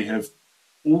 they have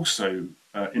also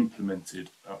implemented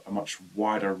a much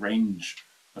wider range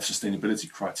of sustainability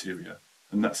criteria,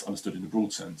 and that's understood in a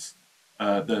broad sense,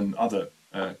 than other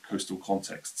coastal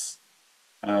contexts.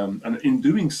 And in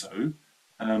doing so,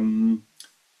 from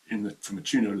a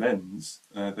tuna lens,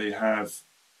 they have,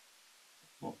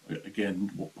 well,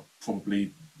 again,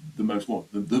 probably the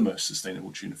most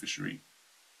sustainable tuna fishery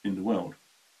in the world.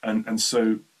 And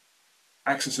so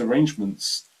access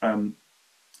arrangements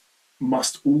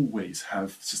must always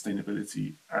have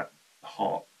sustainability at the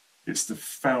heart. It's the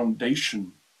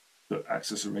foundation that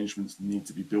access arrangements need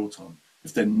to be built on.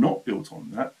 If they're not built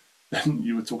on that, then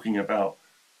you were talking about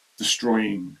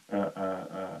destroying,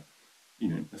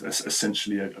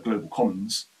 essentially a global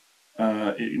commons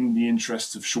in the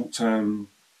interests of short-term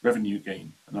revenue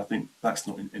gain. And I think that's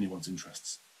not in anyone's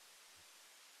interests.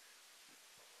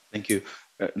 Thank you.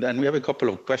 Then we have a couple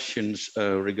of questions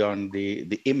regarding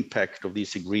the impact of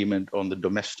this agreement on the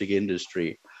domestic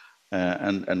industry.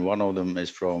 And one of them is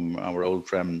from our old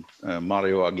friend,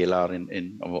 Mario Aguilar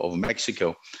of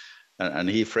Mexico. And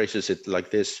he phrases it like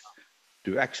this: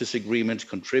 do access agreements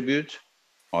contribute?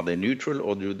 Are they neutral,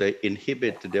 or do they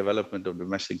inhibit the development of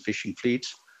domestic fishing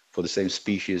fleets for the same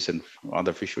species and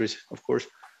other fisheries, of course?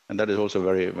 And that is also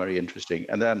very, very interesting.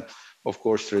 And then, of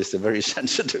course, there is the very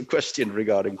sensitive question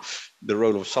regarding the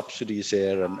role of subsidies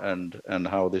here and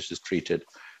how this is treated,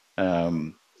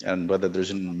 and whether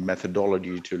there's a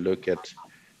methodology to look at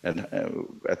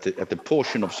the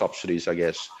portion of subsidies, I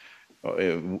guess,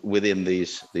 within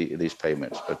these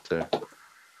payments. But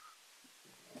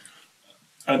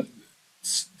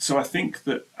so I think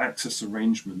that access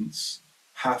arrangements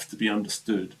have to be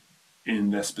understood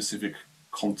in their specific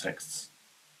contexts.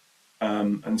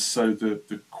 And so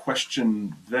the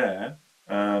question there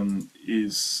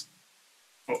is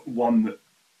one that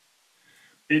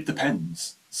it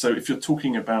depends. So if you're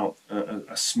talking about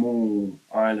a small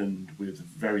island with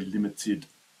very limited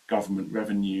government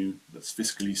revenue that's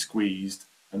fiscally squeezed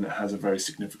and that has a very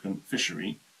significant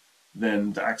fishery,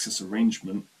 then the access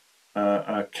arrangement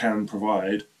can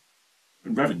provide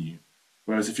revenue.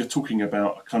 Whereas if you're talking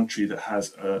about a country that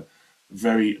has a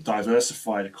very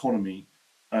diversified economy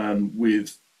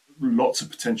with lots of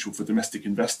potential for domestic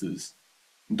investors,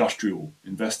 industrial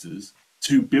investors,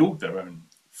 to build their own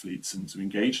fleets and to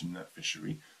engage in that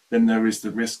fishery, then there is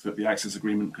the risk that the access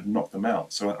agreement could knock them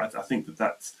out. So I think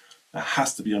that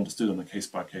has to be understood on a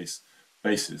case-by-case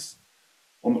basis.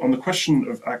 On the question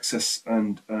of access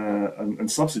and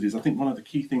subsidies, I think one of the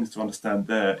key things to understand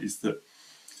there is that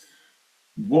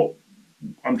what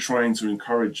I'm trying to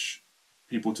encourage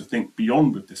people to think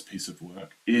beyond with this piece of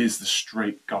work is the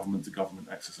straight government-to-government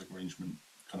access arrangement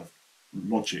kind of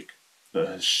logic that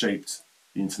has shaped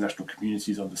the international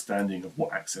community's understanding of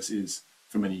what access is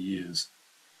for many years.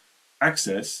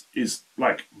 Access is,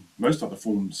 like most other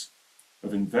forms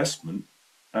of investment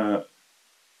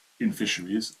in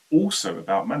fisheries, also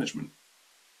about management.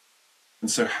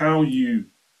 And so how you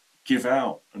give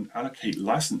out and allocate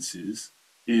licenses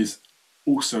is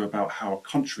also about how a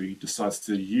country decides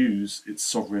to use its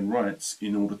sovereign rights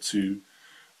in order to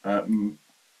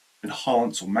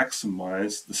enhance or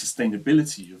maximize the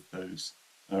sustainability of those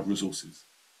resources.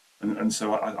 And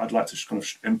so I'd like to kind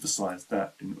of emphasize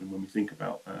that when we think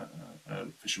about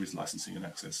fisheries licensing and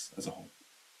access as a whole.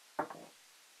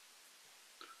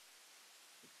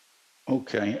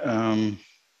 Okay.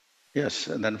 Yes,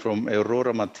 and then from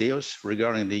Aurora Mateos,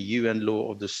 regarding the UN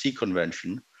law of the Sea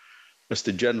Convention, as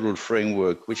the general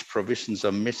framework, which provisions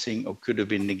are missing or could have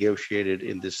been negotiated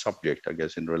in this subject, I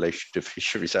guess, in relation to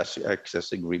fisheries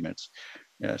access agreements.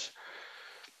 Yes.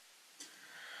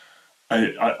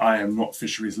 I am not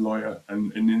fisheries lawyer,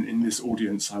 and in this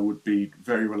audience, I would be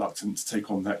very reluctant to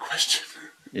take on that question.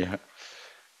 Yeah.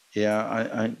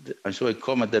 Yeah, I saw a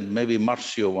comment that maybe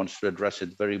Marcio wants to address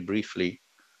it very briefly.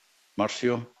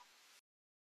 Marcio,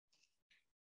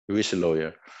 who is a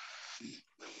lawyer.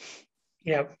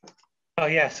 Yeah,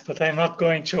 yes, but I'm not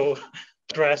going to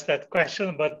address that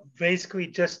question, but basically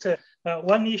just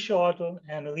one issue, Audun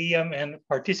and Liam and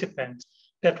participants,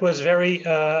 that was very,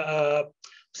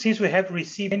 since we have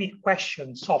received many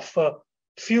questions of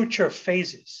future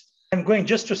phases, I'm going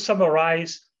just to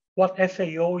summarize what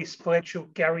FAO is planning to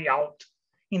carry out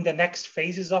in the next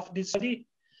phases of this study.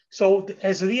 So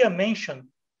as Liam mentioned,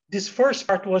 this first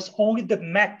part was only the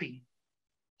mapping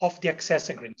of the access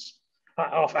agreements,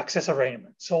 of access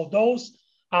arrangements. So those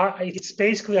are, it's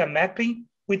basically a mapping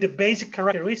with the basic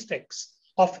characteristics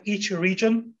of each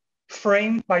region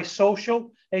framed by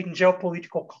social and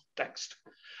geopolitical context.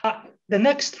 The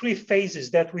next three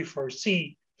phases that we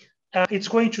foresee, it's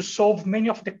going to solve many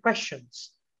of the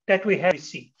questions that we have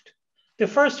received. The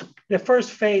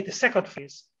first phase, the second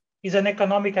phase, is an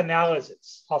economic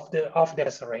analysis of the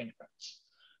arrangements.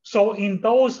 So in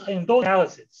those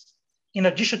analyses, in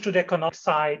addition to the economic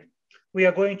side, we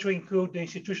are going to include the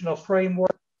institutional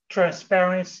framework,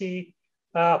 transparency,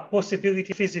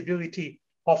 possibility, feasibility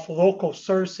of local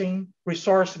sourcing,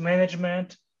 resource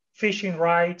management, fishing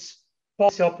rights,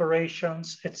 policy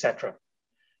operations, etc.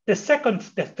 The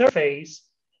third phase,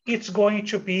 it's going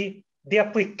to be the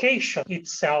application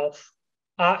itself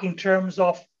in terms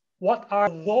of what are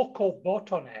local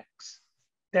bottlenecks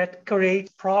that create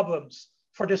problems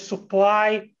for the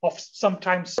supply of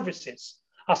sometimes services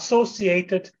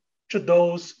associated to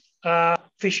those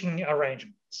fishing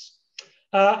arrangements.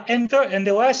 And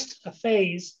the last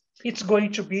phase, it's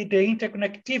going to be the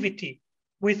interconnectivity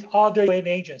with other UN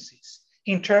agencies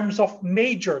in terms of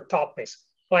major topics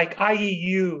like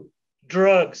IEU,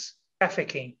 drugs,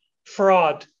 trafficking,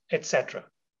 fraud, etc.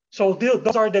 So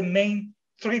those are the main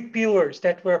three pillars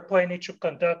that we're planning to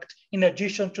conduct in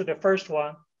addition to the first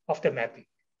one of the mapping.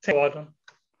 Thank you, Audun.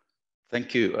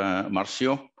 Thank you,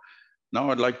 Marcio. Now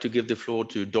I'd like to give the floor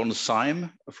to Don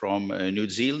Syme from New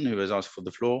Zealand, who has asked for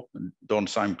the floor. Don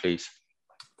Syme, please.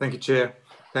 Thank you, Chair.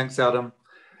 Thanks, Adam.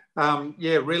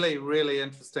 Yeah, really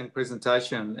interesting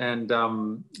presentation and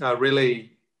a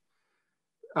really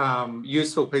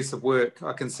useful piece of work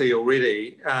I can see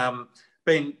already.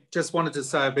 Just wanted to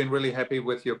say I've been really happy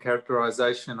with your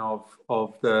characterization of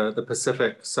the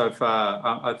Pacific so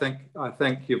far. I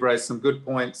think you've raised some good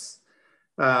points,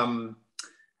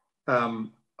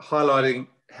 highlighting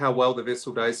how well the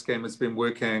Vessel Day Scheme has been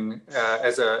working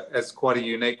as quite a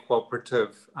unique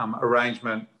cooperative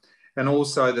arrangement, and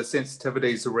also the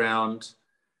sensitivities around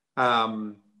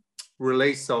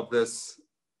release of this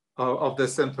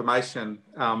information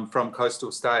from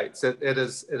coastal states. It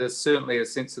is certainly a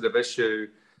sensitive issue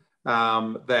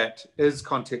that is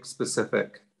context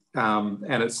specific,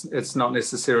 and it's not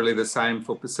necessarily the same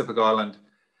for Pacific Island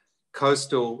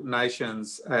coastal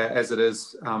nations as it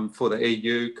is for the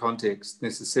EU context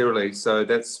necessarily. So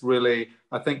that's really,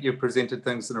 I think you've presented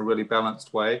things in a really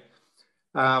balanced way.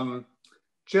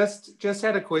 Just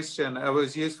had a question. It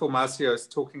was useful, Marcio,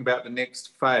 talking about the next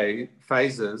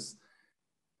phases.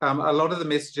 A lot of the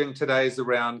messaging today is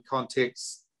around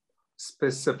context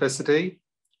specificity.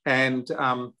 And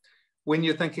when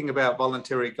you're thinking about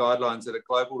voluntary guidelines at a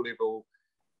global level,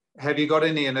 have you got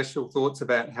any initial thoughts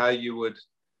about how you would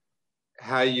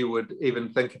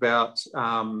even think about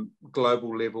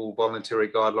global level voluntary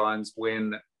guidelines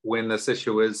when this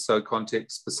issue is so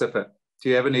context specific? Do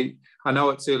you have any, I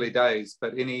know it's early days,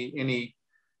 but any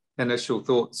initial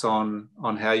thoughts on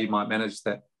how you might manage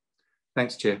that?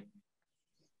 Thanks, Chair.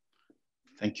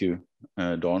 Thank you,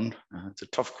 Don. It's a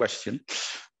tough question.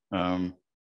 Liam,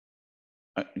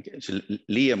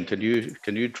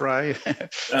 can you try?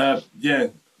 Yeah,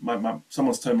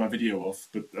 someone's turned my video off,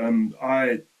 but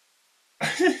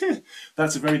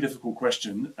that's a very difficult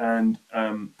question, and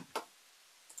oh,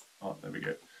 there we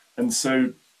go. And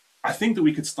so I think that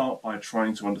we could start by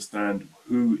trying to understand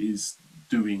who is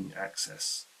doing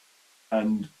access,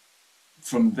 and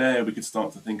from there we could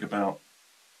start to think about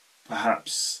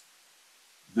perhaps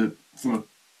from a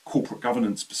corporate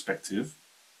governance perspective,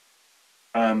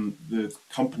 the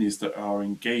companies that are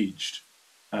engaged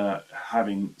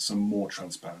having some more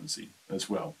transparency as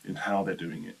well in how they're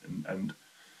doing it, and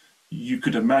you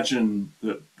could imagine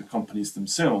that the companies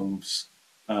themselves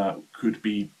could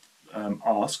be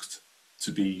asked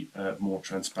to be more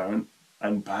transparent,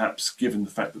 and perhaps given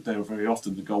the fact that they are very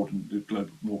often the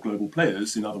more global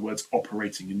players, in other words,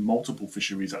 operating in multiple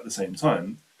fisheries at the same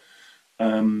time,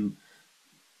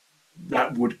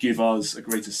 that would give us a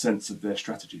greater sense of their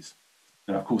strategies.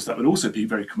 Now, of course, that would also be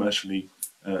very commercially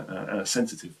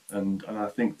sensitive, and I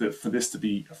think that for this to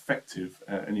be effective,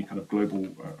 any kind of global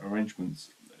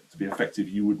arrangements to be effective,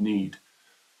 you would need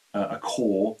a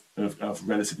core of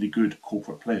relatively good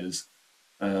corporate players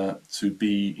to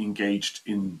be engaged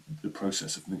in the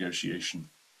process of negotiation.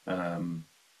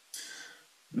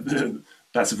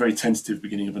 That's a very tentative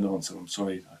beginning of an answer. I'm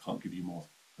sorry, I can't give you more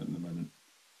at the moment.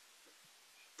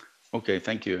 Okay,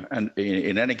 thank you. And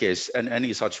in any case,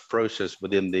 any such process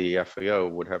within the FAO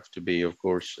would have to be, of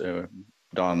course,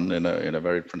 done in a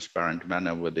very transparent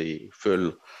manner with the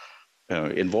full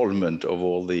involvement of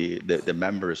all the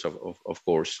members, of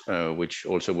course, which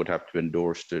also would have to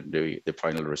endorse the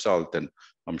final result. And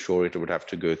I'm sure it would have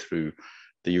to go through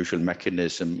the usual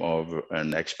mechanism of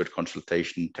an expert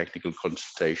consultation, technical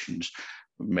consultations,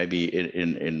 maybe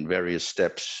in various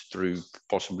steps through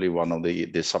possibly one of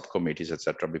the subcommittees,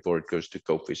 etc., before it goes to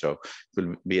COFI. So it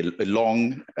will be a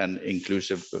long and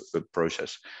inclusive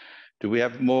process. Do we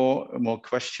have more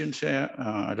questions here?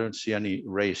 I don't see any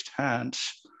raised hands.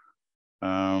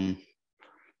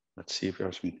 Let's see if we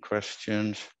have some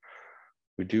questions.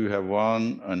 We do have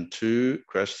 1 and 2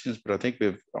 questions, but I think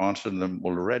we've answered them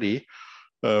already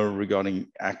regarding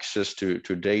access to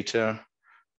data,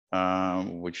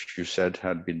 which you said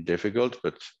had been difficult,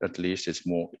 but at least it's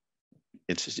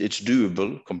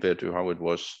doable compared to how it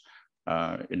was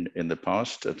in the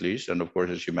past, at least. And of course,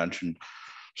 as you mentioned,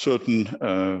 certain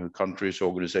countries,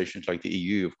 organizations like the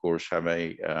EU, of course, have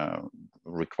a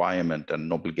requirement and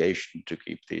an obligation to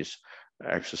keep these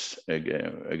access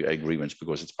agreements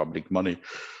because it's public money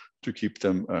to keep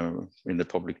them in the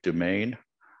public domain.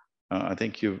 I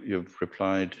think you've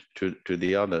replied to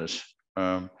the others.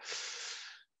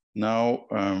 Now,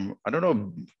 I don't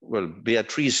know, well,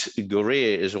 Beatrice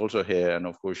Goré is also here, and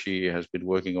of course she has been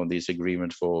working on these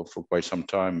agreements for quite some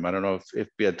time. I don't know if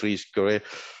Beatrice Goré,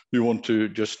 you want to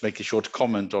just make a short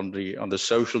comment on the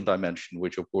social dimension,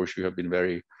 which of course you have been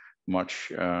very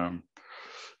much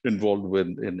involved with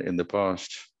in the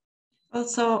past.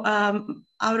 Also,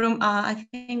 Aurum, I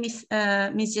think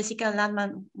Miss Jessica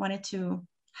Landman wanted to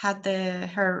have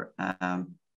her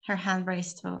hand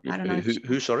raised. So I don't know.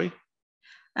 Who sorry?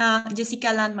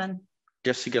 Jessica Landman.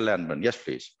 Jessica Landman, yes,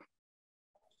 please.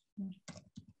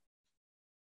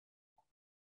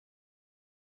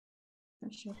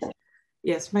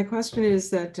 Yes, my question is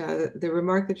that the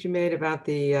remark that you made about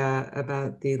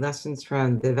the lessons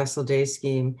from the Vessel Day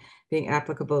scheme being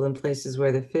applicable in places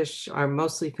where the fish are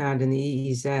mostly found in the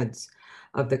EEZs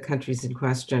of the countries in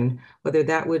question, whether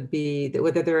there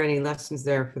are any lessons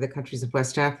there for the countries of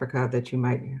West Africa that you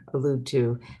might allude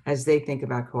to as they think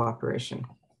about cooperation.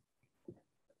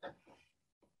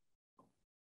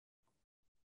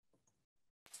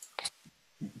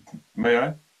 May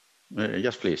I?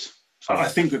 Yes, please. I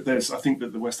think that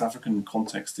the West African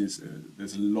context is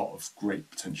there's a lot of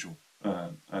great potential,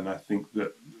 and I think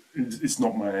that it's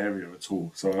not my area at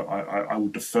all. So I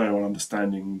would defer on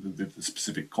understanding the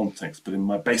specific context, but in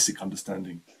my basic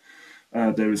understanding,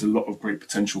 there is a lot of great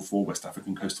potential for West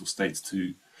African coastal states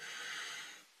to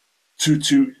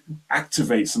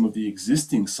activate some of the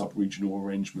existing sub-regional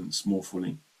arrangements more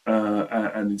fully.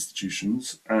 And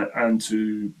institutions, and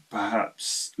to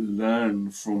perhaps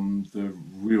learn from the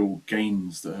real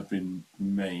gains that have been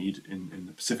made in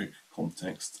the Pacific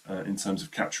context in terms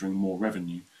of capturing more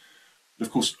revenue. But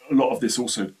of course, a lot of this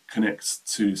also connects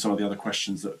to some of the other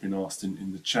questions that have been asked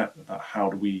in the chat about how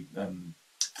do we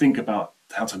think about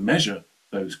how to measure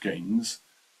those gains,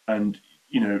 and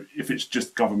if it's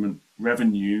just government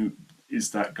revenue, is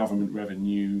that government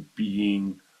revenue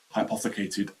being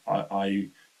hypothecated, i.e.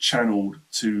 channeled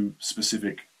to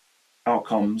specific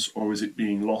outcomes, or is it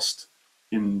being lost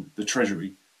in the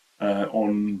treasury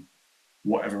on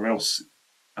whatever else?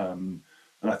 And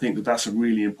I think that that's a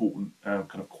really important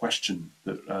kind of question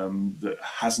that that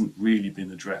hasn't really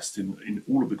been addressed in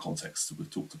all of the contexts that we've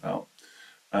talked about,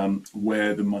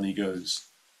 where the money goes.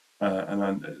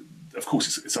 And of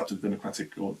course, it's up to the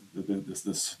democratic or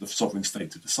the sovereign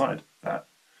state to decide that.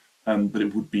 But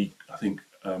it would be, I think,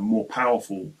 more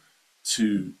powerful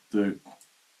to the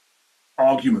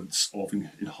arguments of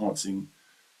enhancing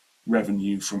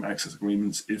revenue from access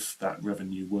agreements if that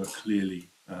revenue were clearly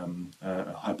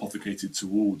hypothecated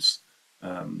towards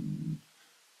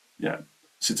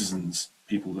citizens,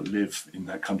 people that live in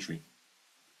that country.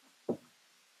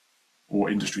 or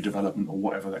industry development or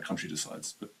whatever that country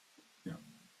decides. But yeah.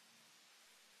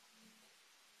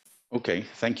 Okay,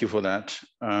 thank you for that.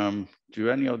 Do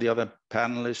any of the other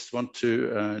panelists want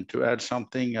to add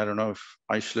something? I don't know if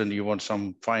Iceland, you want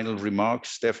some final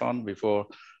remarks, Stefan, before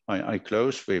I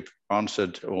close? We've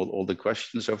answered all the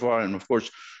questions so far, and of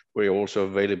course, we're also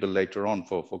available later on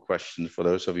for questions for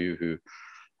those of you who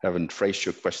haven't phrased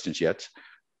your questions yet.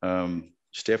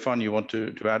 Stefan, you want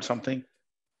to add something?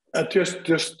 Just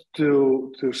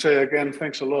to say again,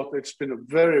 thanks a lot. It's been a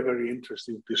very, very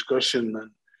interesting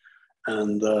discussion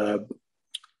and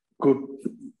good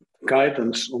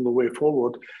guidance on the way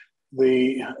forward.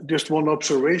 Just one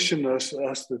observation as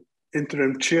the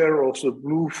interim chair of the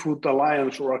Blue Food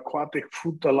Alliance or Aquatic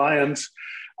Food Alliance,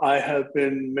 I have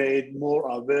been made more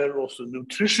aware of the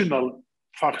nutritional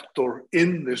factor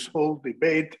in this whole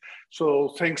debate.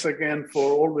 So thanks again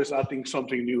for always adding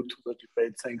something new to the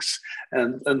debate. Thanks.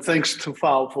 And thanks to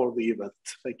FAO for the event.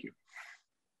 Thank you.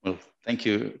 Well, thank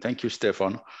you,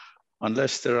 Stefan.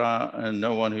 Unless there are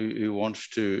no one who wants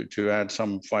to add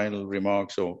some final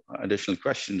remarks or additional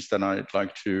questions, then I'd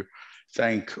like to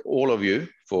thank all of you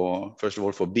for, first of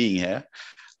all, for being here,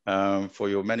 for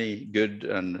your many good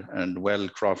and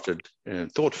well-crafted,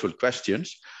 thoughtful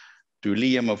questions. To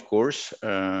Liam, of course,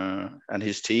 and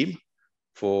his team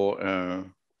for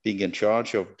being in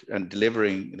charge of and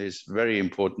delivering this very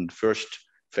important first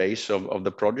phase of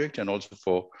the project, and also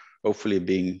for hopefully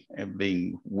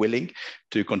being willing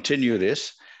to continue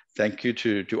this. Thank you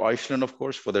to Iceland, of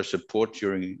course, for their support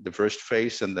during the first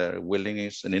phase and their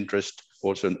willingness and interest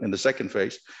also in the second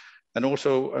phase. And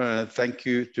also thank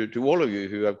you to all of you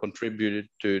who have contributed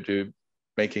to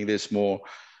making this more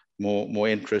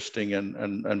interesting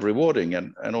and rewarding.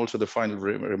 And also the final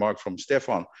remark from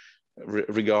Stefan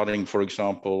regarding, for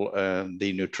example,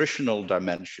 the nutritional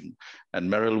dimension, and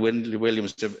Merrill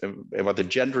Williams about the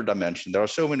gender dimension. There are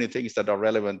so many things that are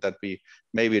relevant that we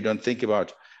maybe don't think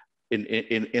about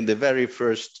in the very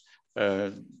first,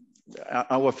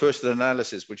 our first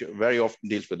analysis, which very often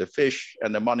deals with the fish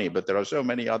and the money, but there are so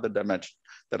many other dimensions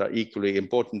that are equally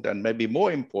important and maybe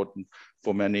more important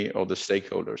for many of the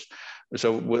stakeholders.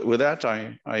 So with that,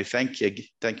 I thank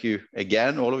you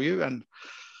again, all of you, and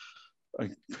I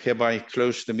hereby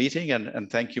close the meeting, and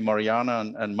thank you,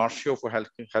 Mariana and Marcio, for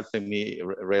helping me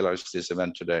realize this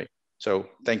event today. So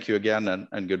thank you again,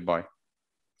 and goodbye.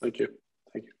 Thank you.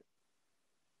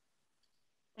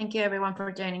 Thank you, everyone,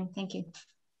 for joining. Thank you.